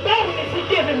for the boldness He's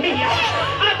given me.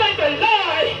 I thank the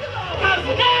Lord because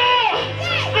now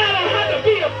I don't have to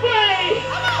be afraid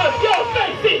of your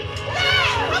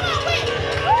faces.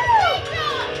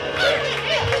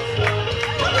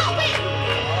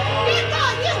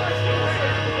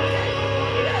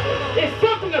 It's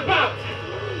something about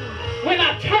when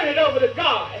I turn it over to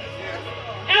God.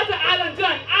 After I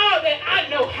done all that I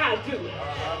know how to do.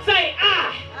 Say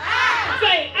I.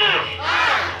 Say I.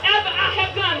 After I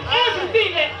have done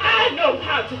everything that I know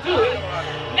how to do it.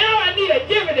 Now I need to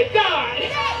give it to God.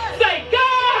 Say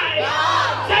God.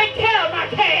 Take care of my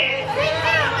cares.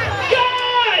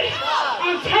 God.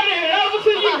 I'm turning it over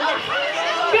to you. God.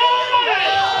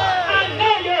 I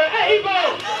know you're able.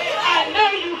 I know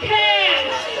you can.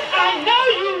 I know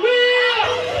you will.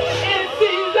 In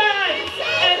season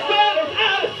as well as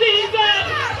out of season.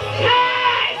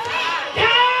 Cast!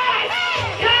 Cast!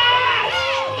 Cast!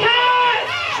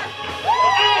 Cast!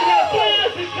 All your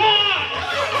plans to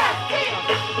God.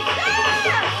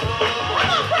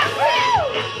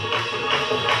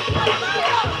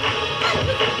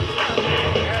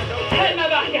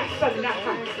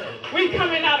 We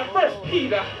coming out of 1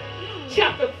 Peter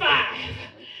chapter 5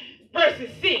 verses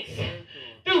 6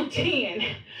 through 10.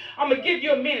 I'm going to give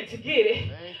you a minute to get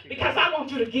it because I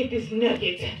want you to get this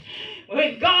nugget.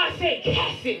 When God said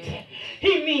cast it,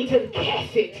 he means to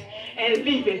cast it and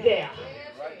leave it there.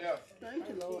 Thank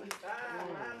you, Lord.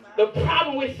 The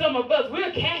problem with some of us,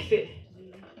 we'll cast it,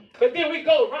 but then we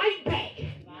go right back,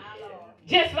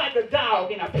 just like a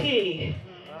dog and a pig,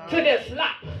 to their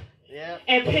slop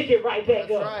and pick it right back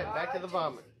That's up. right. Back to the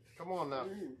vomit. Come on now.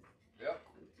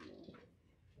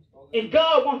 And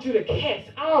God wants you to cast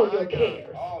all your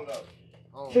cares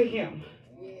to him.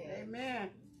 Amen.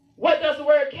 What does the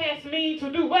word cast cast me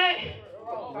to do what?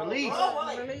 Release.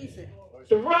 Release it.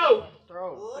 Throw.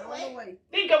 Throw. Throw it away.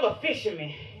 Think of a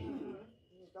fisherman.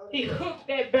 He hooked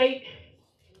that bait.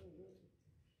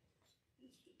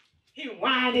 He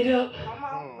wind it up. Come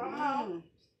on, come on.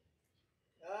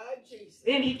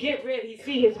 Then he get ready. He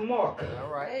see his mark. All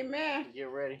right. Amen. Get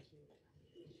ready.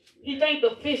 He think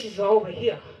the fishes are over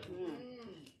here.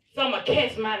 So I'm going to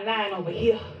cast my line over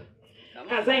here.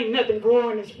 Because ain't nothing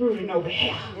growing and sprouting over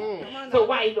here. So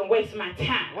why even waste my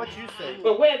time? What you say?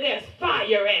 But where there's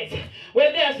fire at,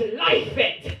 where there's life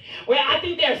at, where I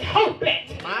think there's hope at,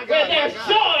 where there's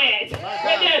joy at,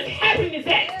 where there's happiness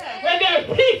at, where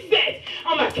there's peace at,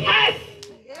 I'm going to cast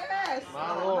Yes.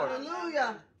 My Lord.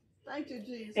 Hallelujah. Thank you,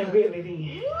 Jesus. and reel it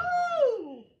in.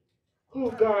 Woo.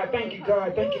 Oh, God, thank you,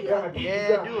 God, thank you, God, thank you,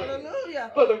 Yeah, God, do it.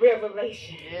 Hallelujah. for the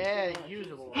revelation. Yeah, use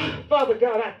it, Lord. Father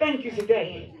God, I thank you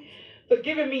today for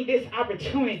giving me this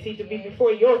opportunity to be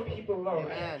before your people, Lord.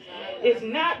 Amen. It's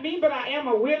not me, but I am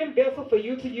a willing vessel for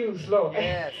you to use, Lord.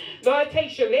 Yes. Lord, take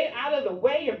Shirlet out of the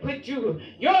way and put your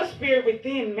spirit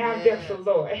within my vessel,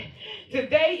 Lord.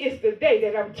 Today is the day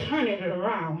that I'm turning it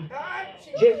around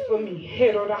just for me.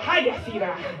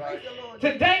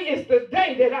 Today is the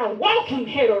day that I'm walking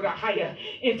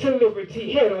into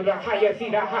liberty.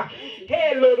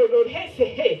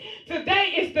 Today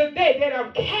is the day that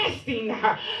I'm casting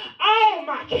all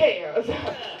my cares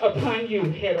upon you.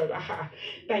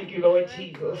 Thank you, Lord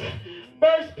Jesus.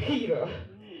 1 Peter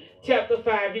chapter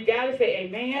 5. You got to say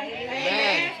amen.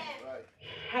 Amen.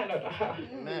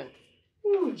 Amen.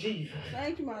 Ooh, Jesus.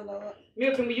 Thank you, my Lord.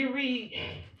 Milton, will you read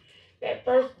that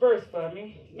first verse for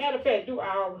me? Matter of fact, do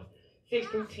all 6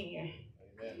 through 10.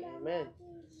 Amen.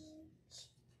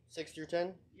 6 through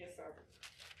 10? Yes, sir.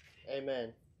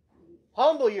 Amen.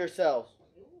 Humble yourselves,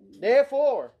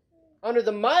 therefore, under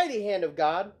the mighty hand of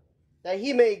God, that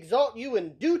he may exalt you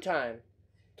in due time,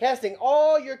 casting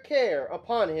all your care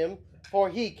upon him, for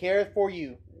he careth for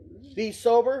you. Be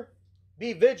sober,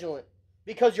 be vigilant,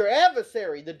 because your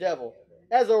adversary, the devil,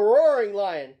 as a roaring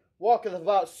lion, walketh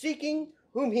about seeking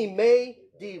whom he may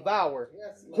devour,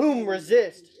 whom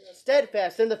resist,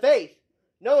 steadfast in the faith,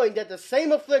 knowing that the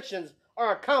same afflictions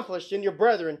are accomplished in your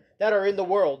brethren that are in the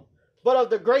world. But of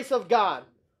the grace of God,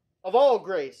 of all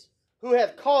grace, who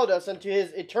hath called us unto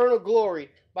his eternal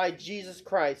glory by Jesus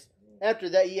Christ, after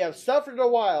that ye have suffered a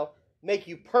while, make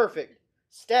you perfect,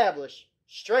 establish,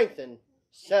 strengthen,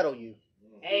 settle you.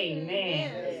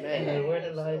 Amen. Amen. And the word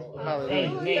of the Lord is blessed.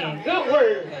 Hallelujah. Amen. Good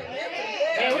word.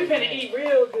 Man, we finna eat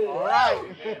real good. All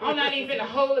right. I'm not even finna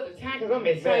hold at the time because I'm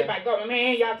excited about God.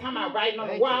 Man, y'all talking about writing on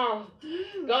the wall.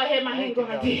 Go ahead, my hand going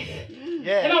like this.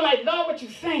 Yeah. And I'm like, Lord, what you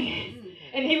saying?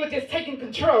 And he was just taking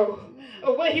control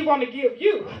of what he want to give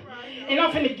you. And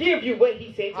I'm finna give you what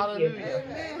he said to give you.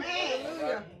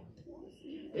 Hallelujah.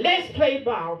 Let's play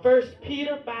ball. 1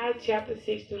 Peter 5, chapter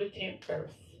 6 to the 10th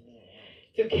verse.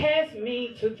 To cast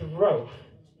me to throw.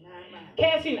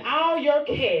 Casting all your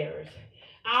cares,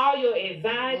 all your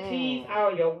anxieties,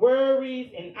 all your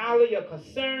worries, and all of your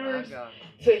concerns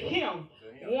to him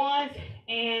once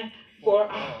and for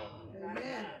all.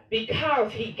 Amen.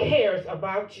 Because he cares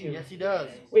about you. Yes, he does.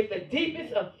 With the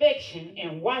deepest affection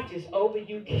and watches over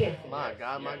you carefully. My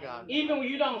God, my God. Even when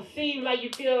you don't seem like you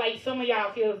feel like some of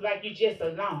y'all feels like you're just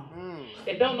alone.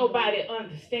 That don't nobody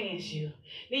understands you.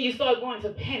 Then you start going to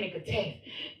panic attacks.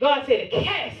 God said to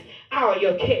cast all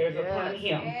your cares upon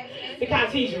him.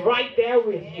 Because he's right there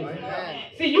with you. Amen.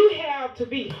 See, you have to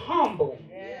be humble.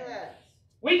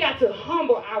 We got to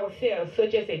humble ourselves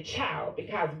such as a child.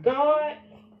 Because God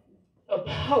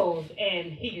opposes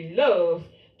and he loves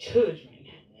children.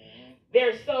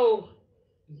 They're so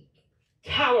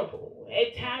tolerable.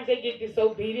 At times they get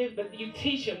disobedient, but you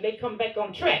teach them, they come back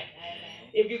on track.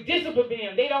 If you discipline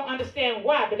them, they don't understand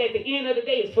why, but at the end of the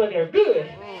day, it's for their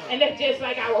good. And that's just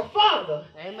like our Father.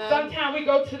 Amen. Sometimes we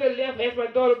go to the left, as my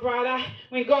daughter brought out,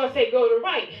 when God say go to the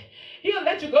right. He'll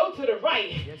let you go to the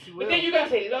right. Yes, he will. But then you're going to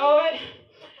say, Lord,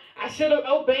 I should have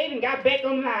obeyed and got back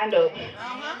on lined up.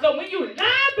 So when you line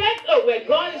back up where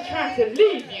God is trying to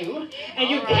lead you, and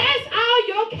you cast all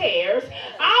your cares,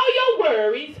 all your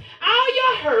worries, all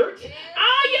your hurt,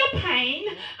 all your pain,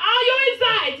 all your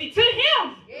anxiety to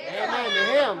him. Amen. To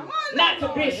him. Not to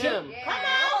To Bishop. him. Come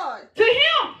on. To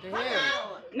him. To him.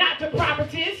 Not to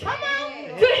prophetess. Come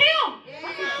on. To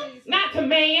him. Not to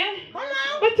man.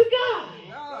 But to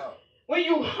God. When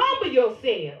you humble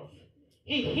yourself,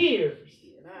 he hears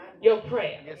your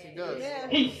prayer. Yes, he does.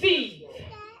 He sees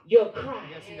your cry.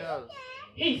 Yes, he does.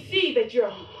 He sees that you're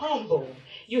humble.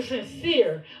 You're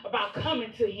sincere about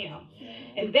coming to him.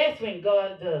 And that's when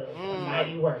God does a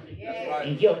mighty work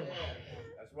in your life.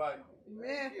 That's right.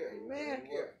 Amen. Amen.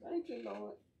 Thank you,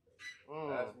 Lord.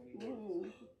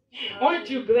 Aren't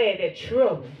you glad that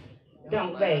trouble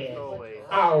don't last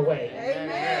always?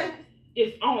 Amen.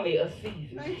 It's only a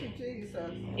season. Thank you,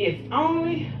 Jesus. It's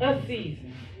only a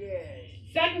season.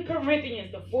 2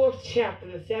 Corinthians, the 4th chapter,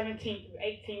 the 17th through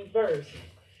 18th verse,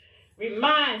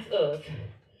 reminds us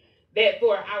that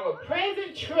for our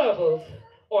present troubles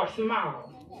are small,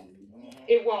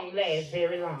 it won't last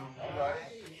very long.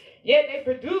 Yet they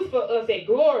produce for us a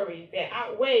glory that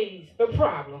outweighs the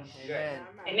problem.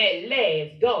 And at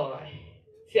last, God,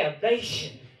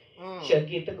 salvation, shall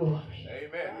get the glory.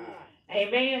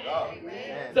 Amen.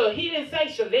 So he didn't say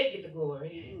Shirlet get the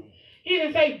glory. He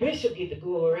didn't say Bishop get the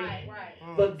glory.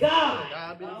 But God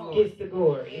gets the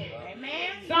glory.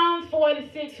 Psalms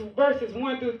 46 verses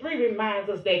 1 through 3 reminds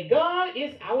us that God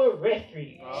is our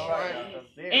refuge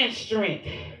and strength,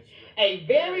 a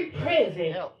very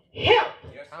present help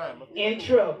in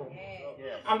trouble.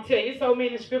 I'm telling you, so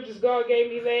many scriptures God gave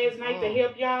me last night to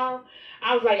help y'all.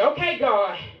 I was like, okay,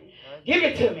 God, give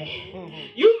it to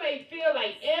me. You may feel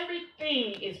like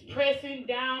everything is pressing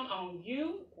down on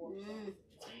you.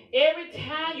 Every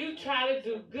time you try to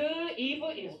do good, evil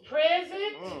is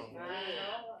present.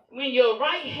 When your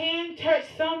right hand touches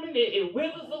something, it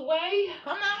withers away.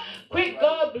 Come on. Quick,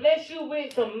 God bless you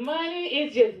with some money,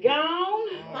 it's just gone.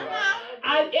 Come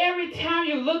on. Every time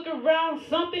you look around,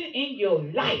 something in your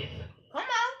life, come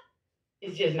on,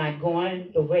 it's just not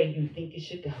going the way you think it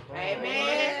should go.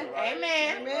 Amen.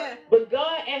 Amen. Amen. But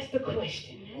God asked the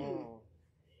question.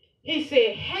 He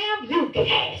said, have you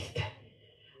cast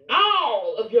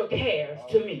all of your cares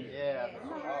to me? Yeah.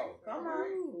 Come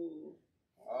on.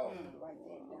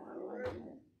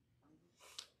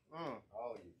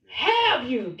 Have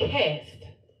you cast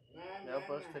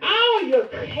all your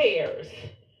cares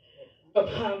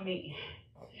upon me?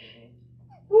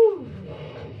 Woo.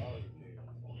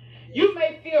 You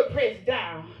may feel pressed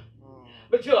down,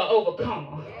 but you're an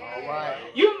overcomer.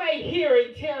 You may hear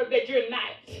and tell that you're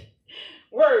not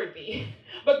worthy,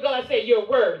 but God said you're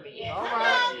worthy.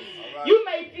 You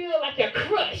may feel like you're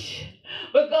crushed,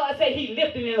 but God said He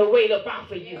lifting the weight up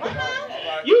off of you.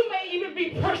 You may even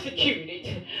be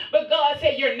persecuted, but God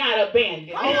said you're not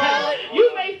abandoned.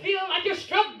 You may feel like you're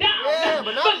struck down,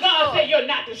 but God said you're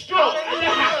not destroyed.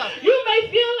 You may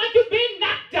feel like you've been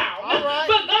knocked down,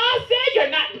 but God said you're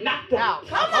not knocked out.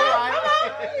 Come on.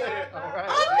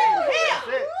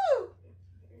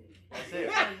 That's it.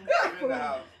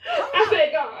 I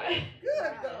said, God,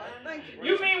 Good God. Thank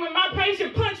you. you mean when my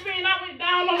patient punched me and I went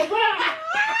down on the ground,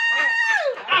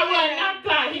 I wasn't knocked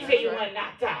out? He said you weren't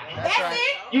knocked out. That's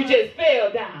it. You just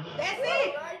fell down. That's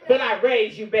it. But I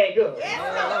raised you back up. Yes,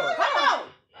 Lord. Come on.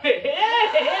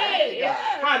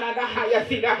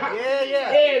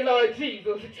 Hey, Lord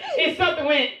Jesus. It's something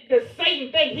when the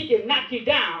Satan thinks he can knock you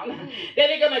down, that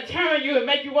they're going to turn you and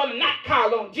make you want to not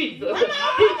call on Jesus. He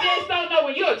just don't know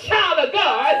when you're a child of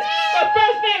God. The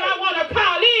first name I want to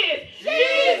call is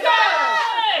Jesus.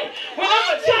 When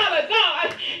I'm a child of God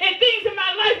and things in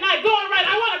my life not going right,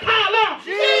 I want to call on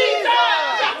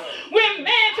Jesus. When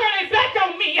man turn his back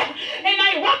on me and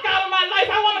they walk out of my life,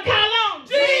 I want to call on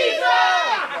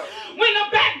Jesus. When the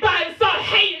backbiters start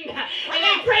hating and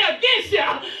they pray against you,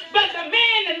 but the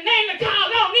name to call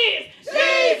on is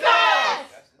Jesus.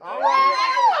 All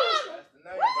right.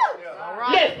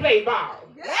 Let's play ball.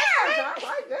 Yes, I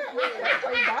like that.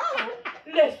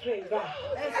 Let's play ball.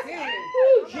 That's it.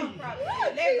 Ooh, Jesus.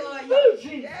 Let go of you. Ooh,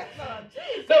 Jesus. Yes, Lord.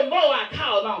 The more I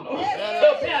call on him,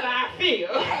 the better I feel.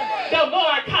 The more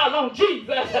I call on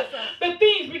Jesus, the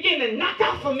things begin to knock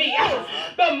out for me.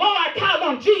 The more I call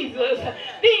on Jesus,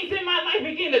 things in my life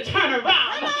begin to turn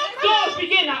around. Doors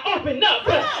begin to open up.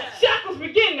 Shackles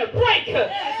begin to break.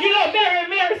 You know,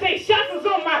 Mary say, shackles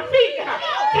on my feet.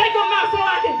 Take them out so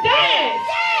I can dance.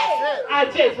 I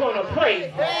just want to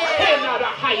praise Him.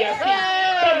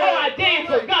 The more I dance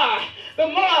for God, the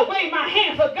more I wave my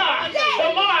hand for God,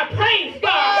 the more I praise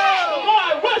God, the more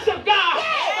I worship God,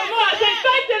 the more I say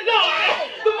thank the Lord,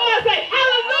 the more I say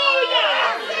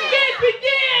hallelujah. Things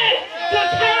begin to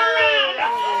turn around.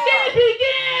 Things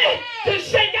begin to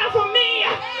shake out for me.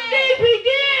 Things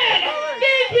begin.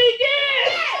 Things begin.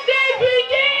 Things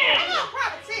begin.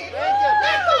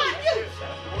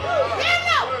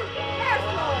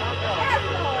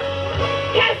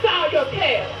 Cast all your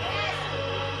cares.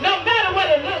 No matter what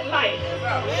it looks like,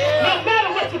 no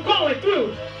matter what you're going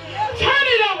through, turn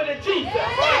it over to Jesus.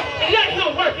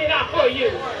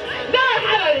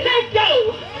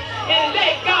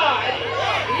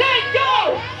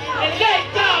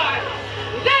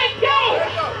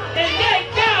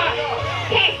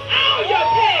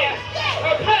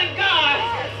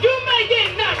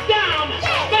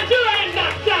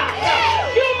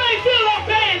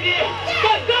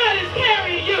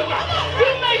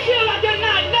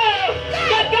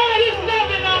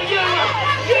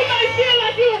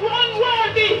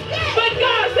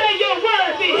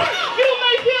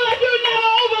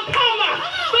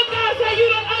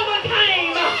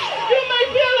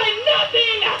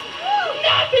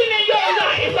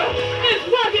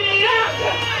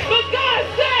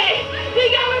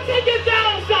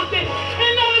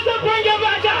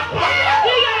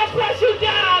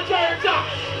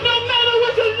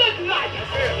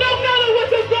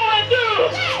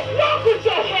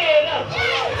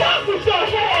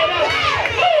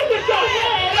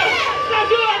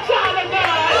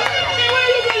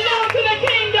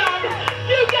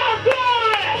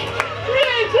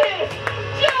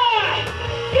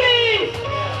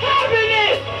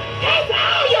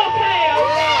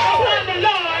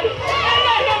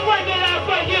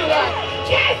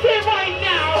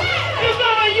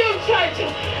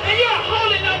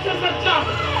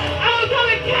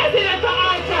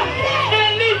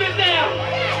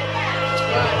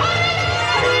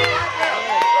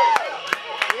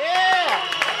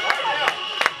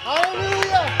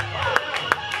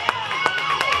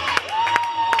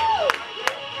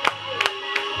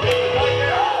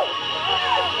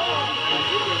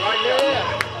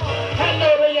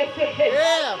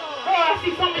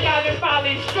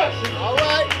 instructions. All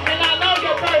right. And I know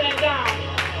you're burning down.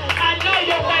 I know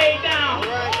you're weighed down.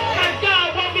 Because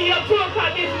God woke me up 2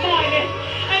 o'clock this morning.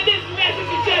 And this message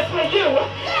is just for you.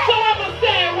 So I'm going to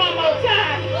say it one more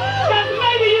time. Because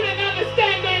maybe you didn't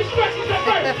understand the instructions the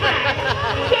first time.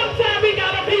 Sometimes we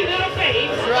got to be little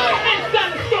babes in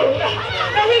Sunday school.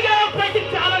 And we got to break it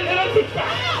down a little deeper.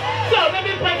 So let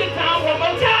me break it down one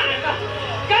more time.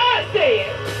 God said,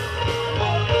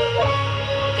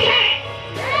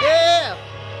 Yeah.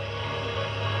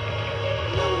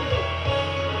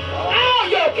 all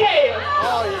your cares,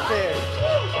 All your cares.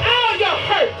 all your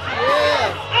hurt,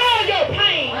 Yeah. all your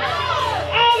pain,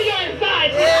 all your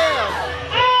anxiety,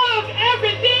 Yeah. all of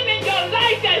everything in your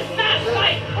life that's not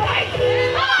like Christ.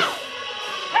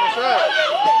 That's right.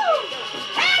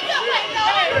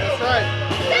 That's right.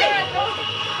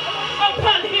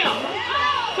 Upon him.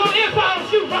 So if I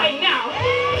was you right now,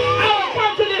 I would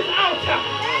come to this altar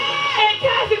and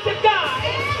cast it to God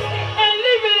and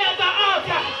leave it at the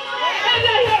altar and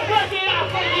let him work it out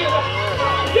for you.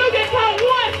 You can come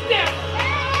one step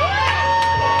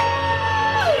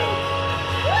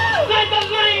like the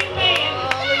lame man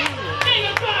in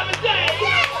the Bible says.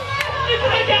 If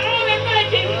I can only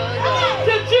make it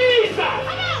to Jesus,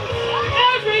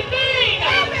 everything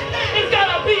is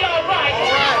gonna be alright.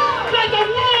 Like the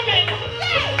woman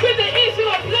with the issue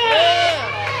of blood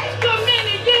for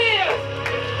many years,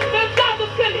 the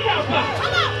doctors couldn't help her.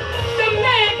 The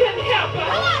man couldn't help her.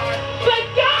 But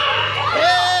God,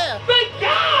 Yeah. but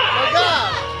God,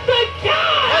 God. but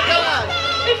God, But God.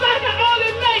 if I can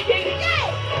only make it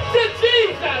to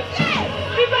Jesus,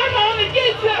 if I can only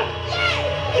get to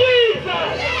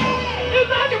Jesus, if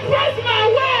I can press my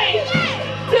way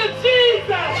to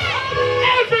Jesus,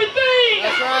 everything,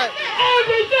 That's right.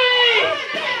 everything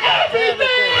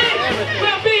Everything.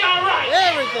 will be all right.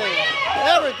 Everything.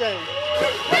 Everything.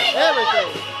 Everything.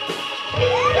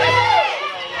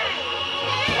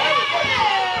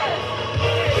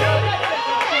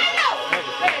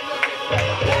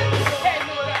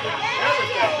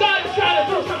 God is trying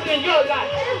to do something in your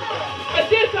life. But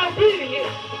disobedience,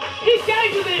 he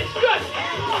gave you the instruction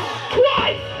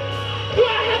twice. Do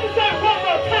I have to say one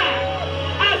more time?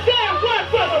 I said one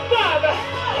for the Father,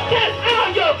 that's all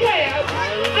your cares.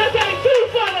 I said 2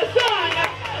 for the Son,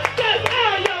 that's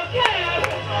all your cares.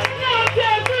 Now I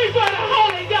said 3 for the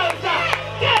Holy Ghost,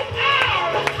 that's all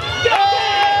your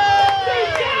cares. To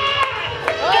God,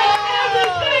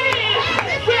 everything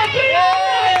will be all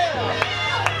right.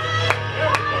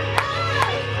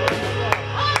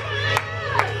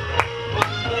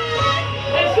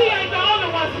 And she ain't the only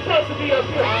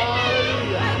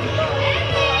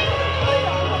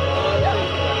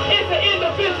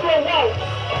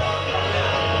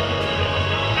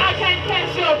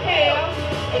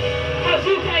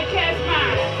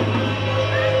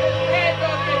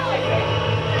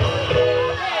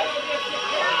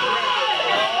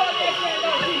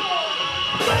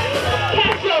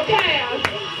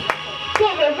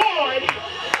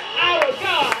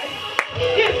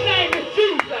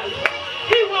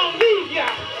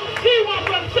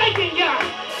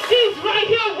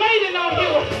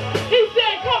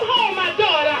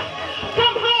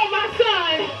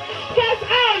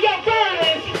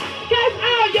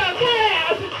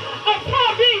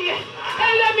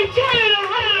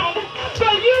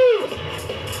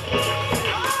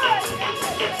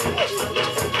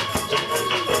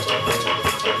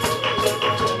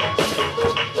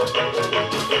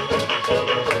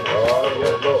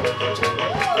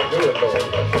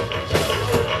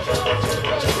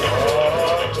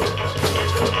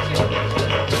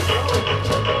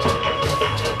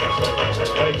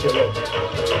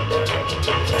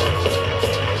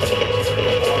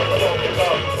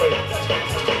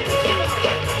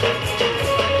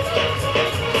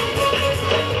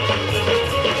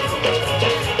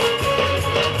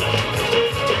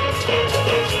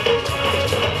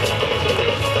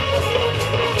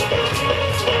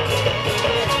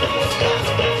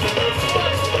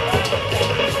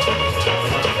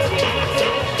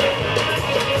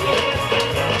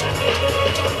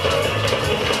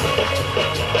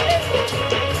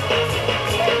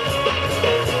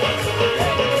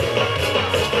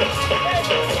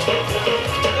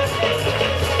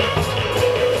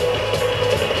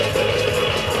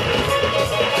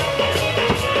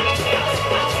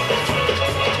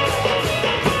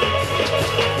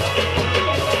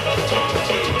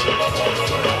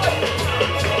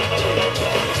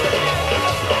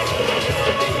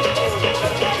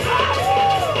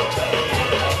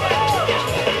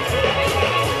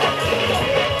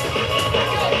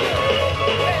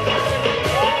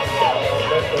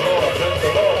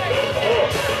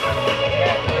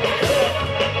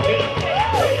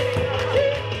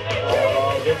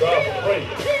awesome praise.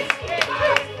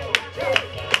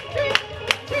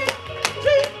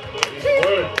 He's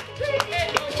worthy.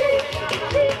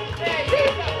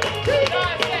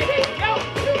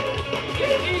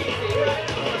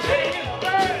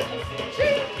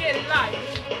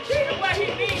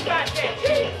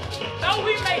 Though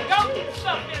we may go through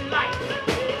stuff in life,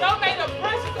 though may the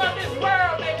pressures of this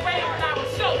world may weigh on our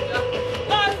shoulder,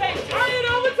 Lord say, turn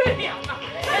it over to Him,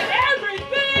 and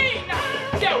everything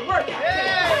shall work out.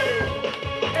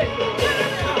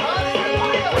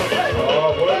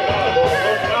 Oh, work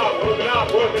it out, work it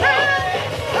out, work it out.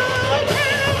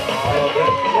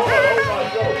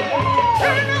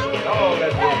 Oh, that's good. Oh,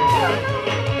 that's good.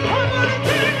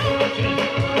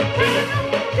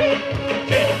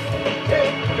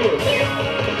 Do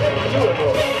it,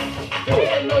 Lord.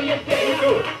 Hell no, yes, they not. Do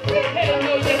it. Hell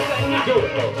no, yes, they not. Do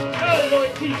it, Lord. Oh,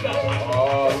 Lord Jesus.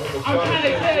 I'm trying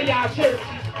to tell y'all, church.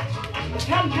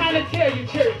 I'm trying to tell you,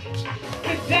 church.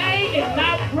 Today is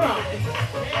not promised.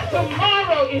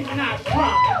 Tomorrow is not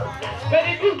promised. But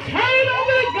if you turn it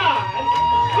over to God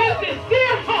with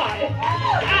sincere heart,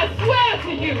 I swear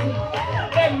to you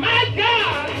that my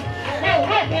God will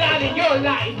work it out in your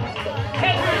life.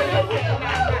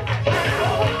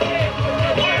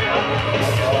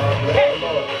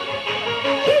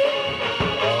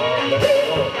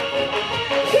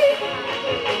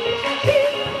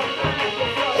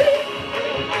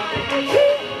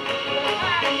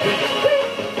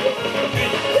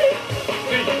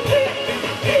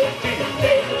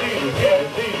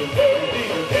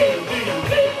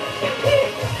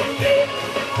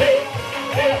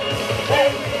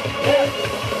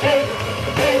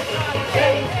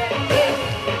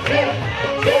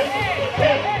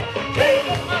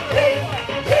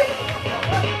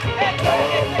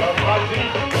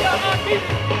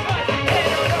 Peace.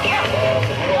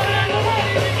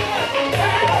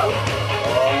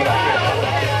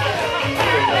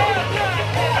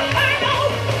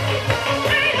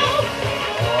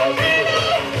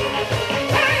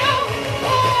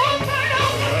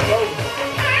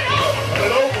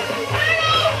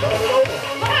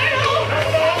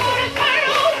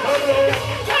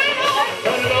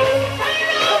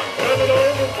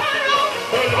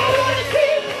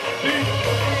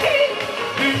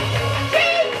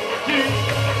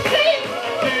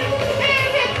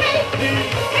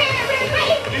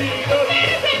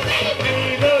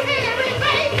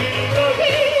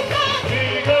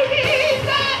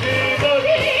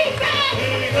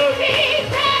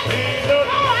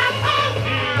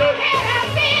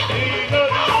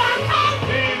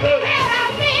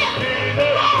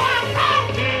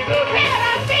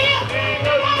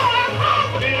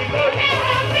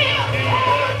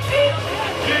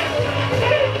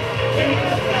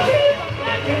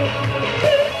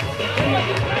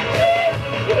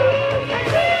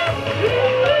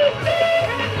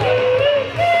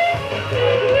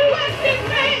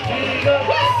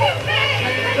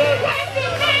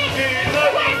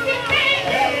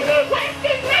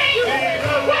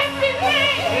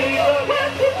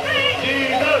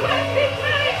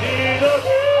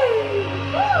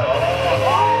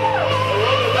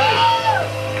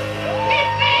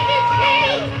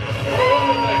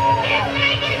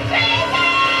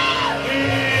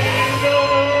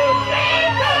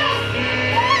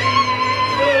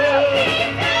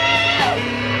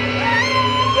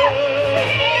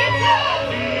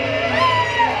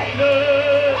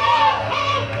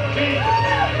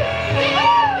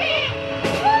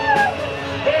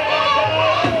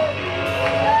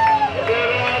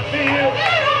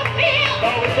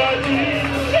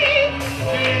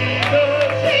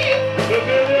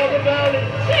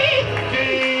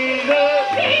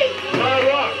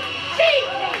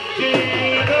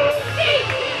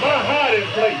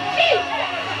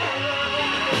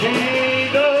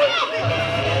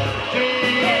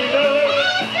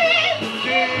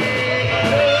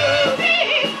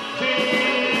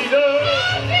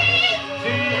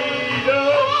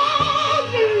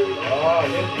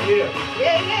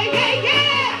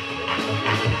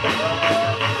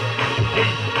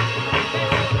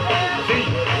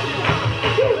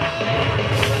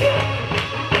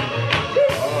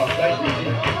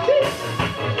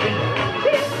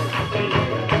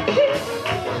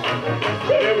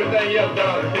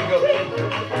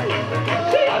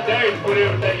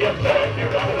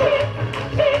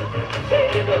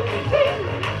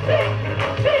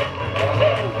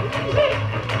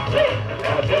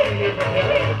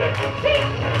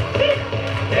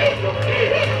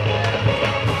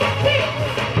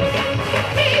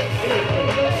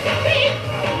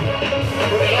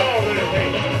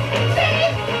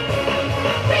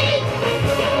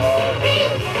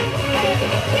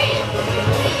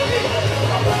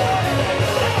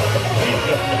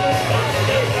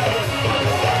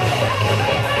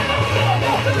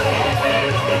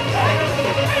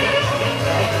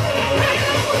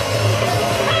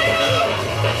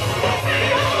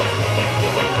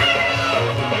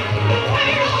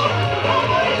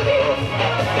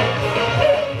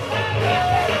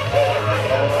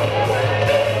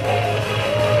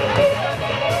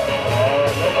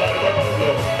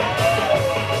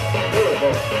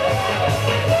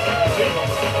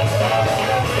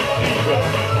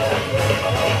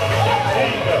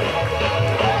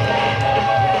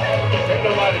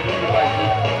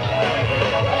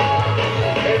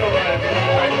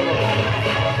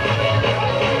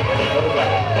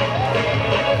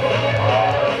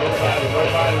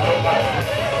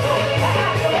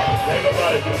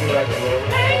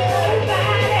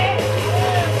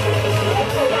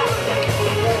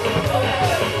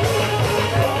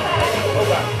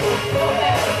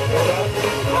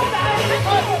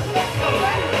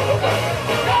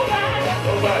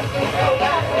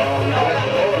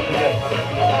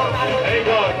 Ain't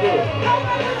God good?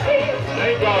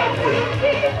 Ain't God good?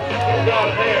 Ain't God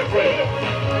a hand praise?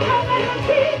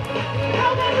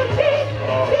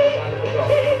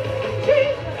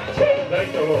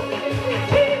 Thank the Lord.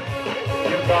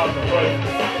 Give God the praise.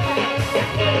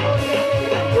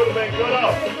 Could have been cut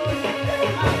off.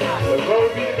 But glory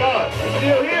be to God. He's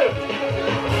still here.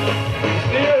 He's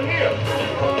still here.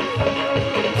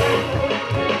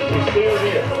 He's still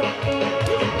here.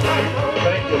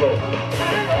 Thank you, Lord.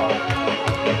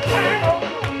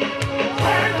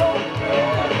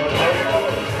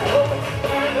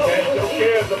 Cast your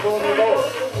cares upon the Lord.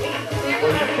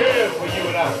 For He cares for you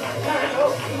and I.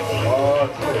 Oh,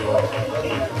 dear Lord.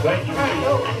 Thank you,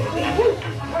 Jesus.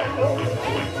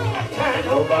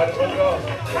 Nobody but God.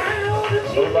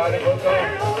 Nobody but God.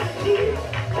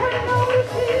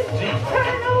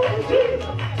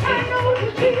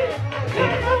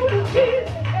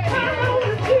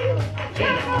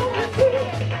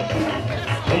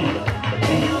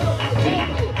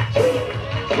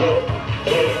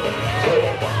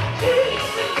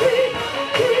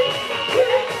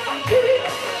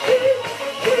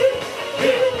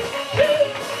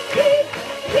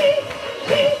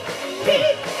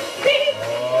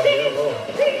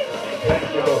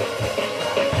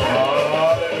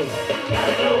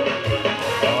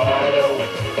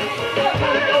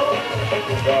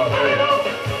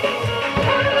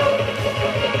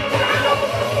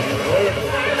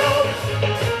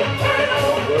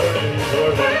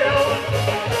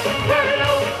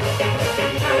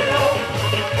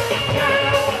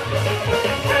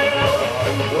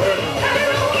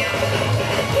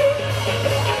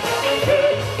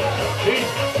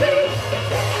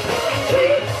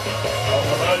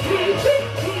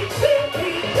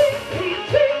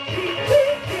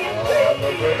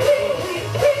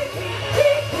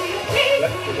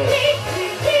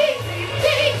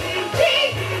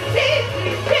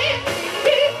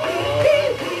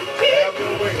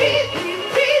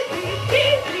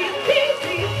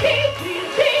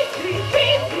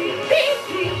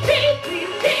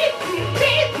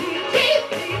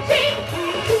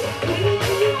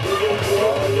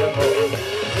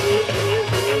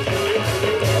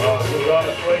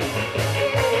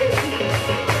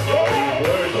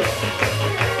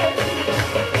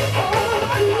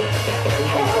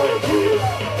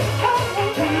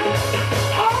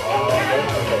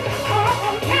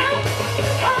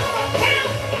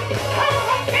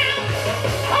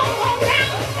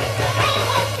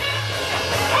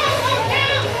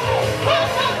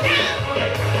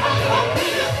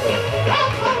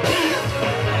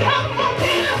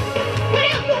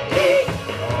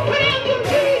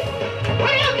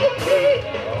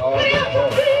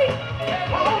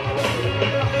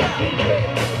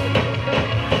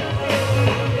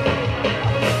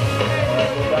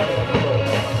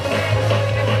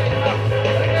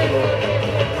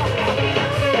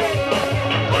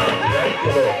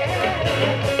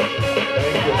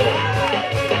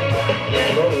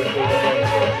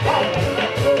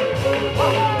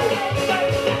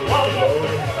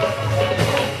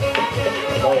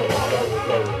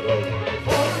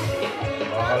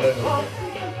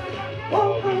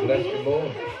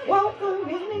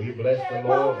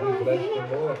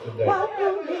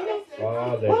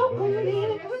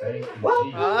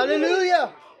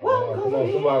 Hallelujah. Oh, come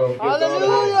on, somebody.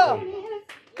 Hallelujah.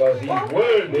 Because He's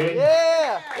worthy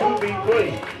Yeah. to be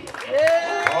praised.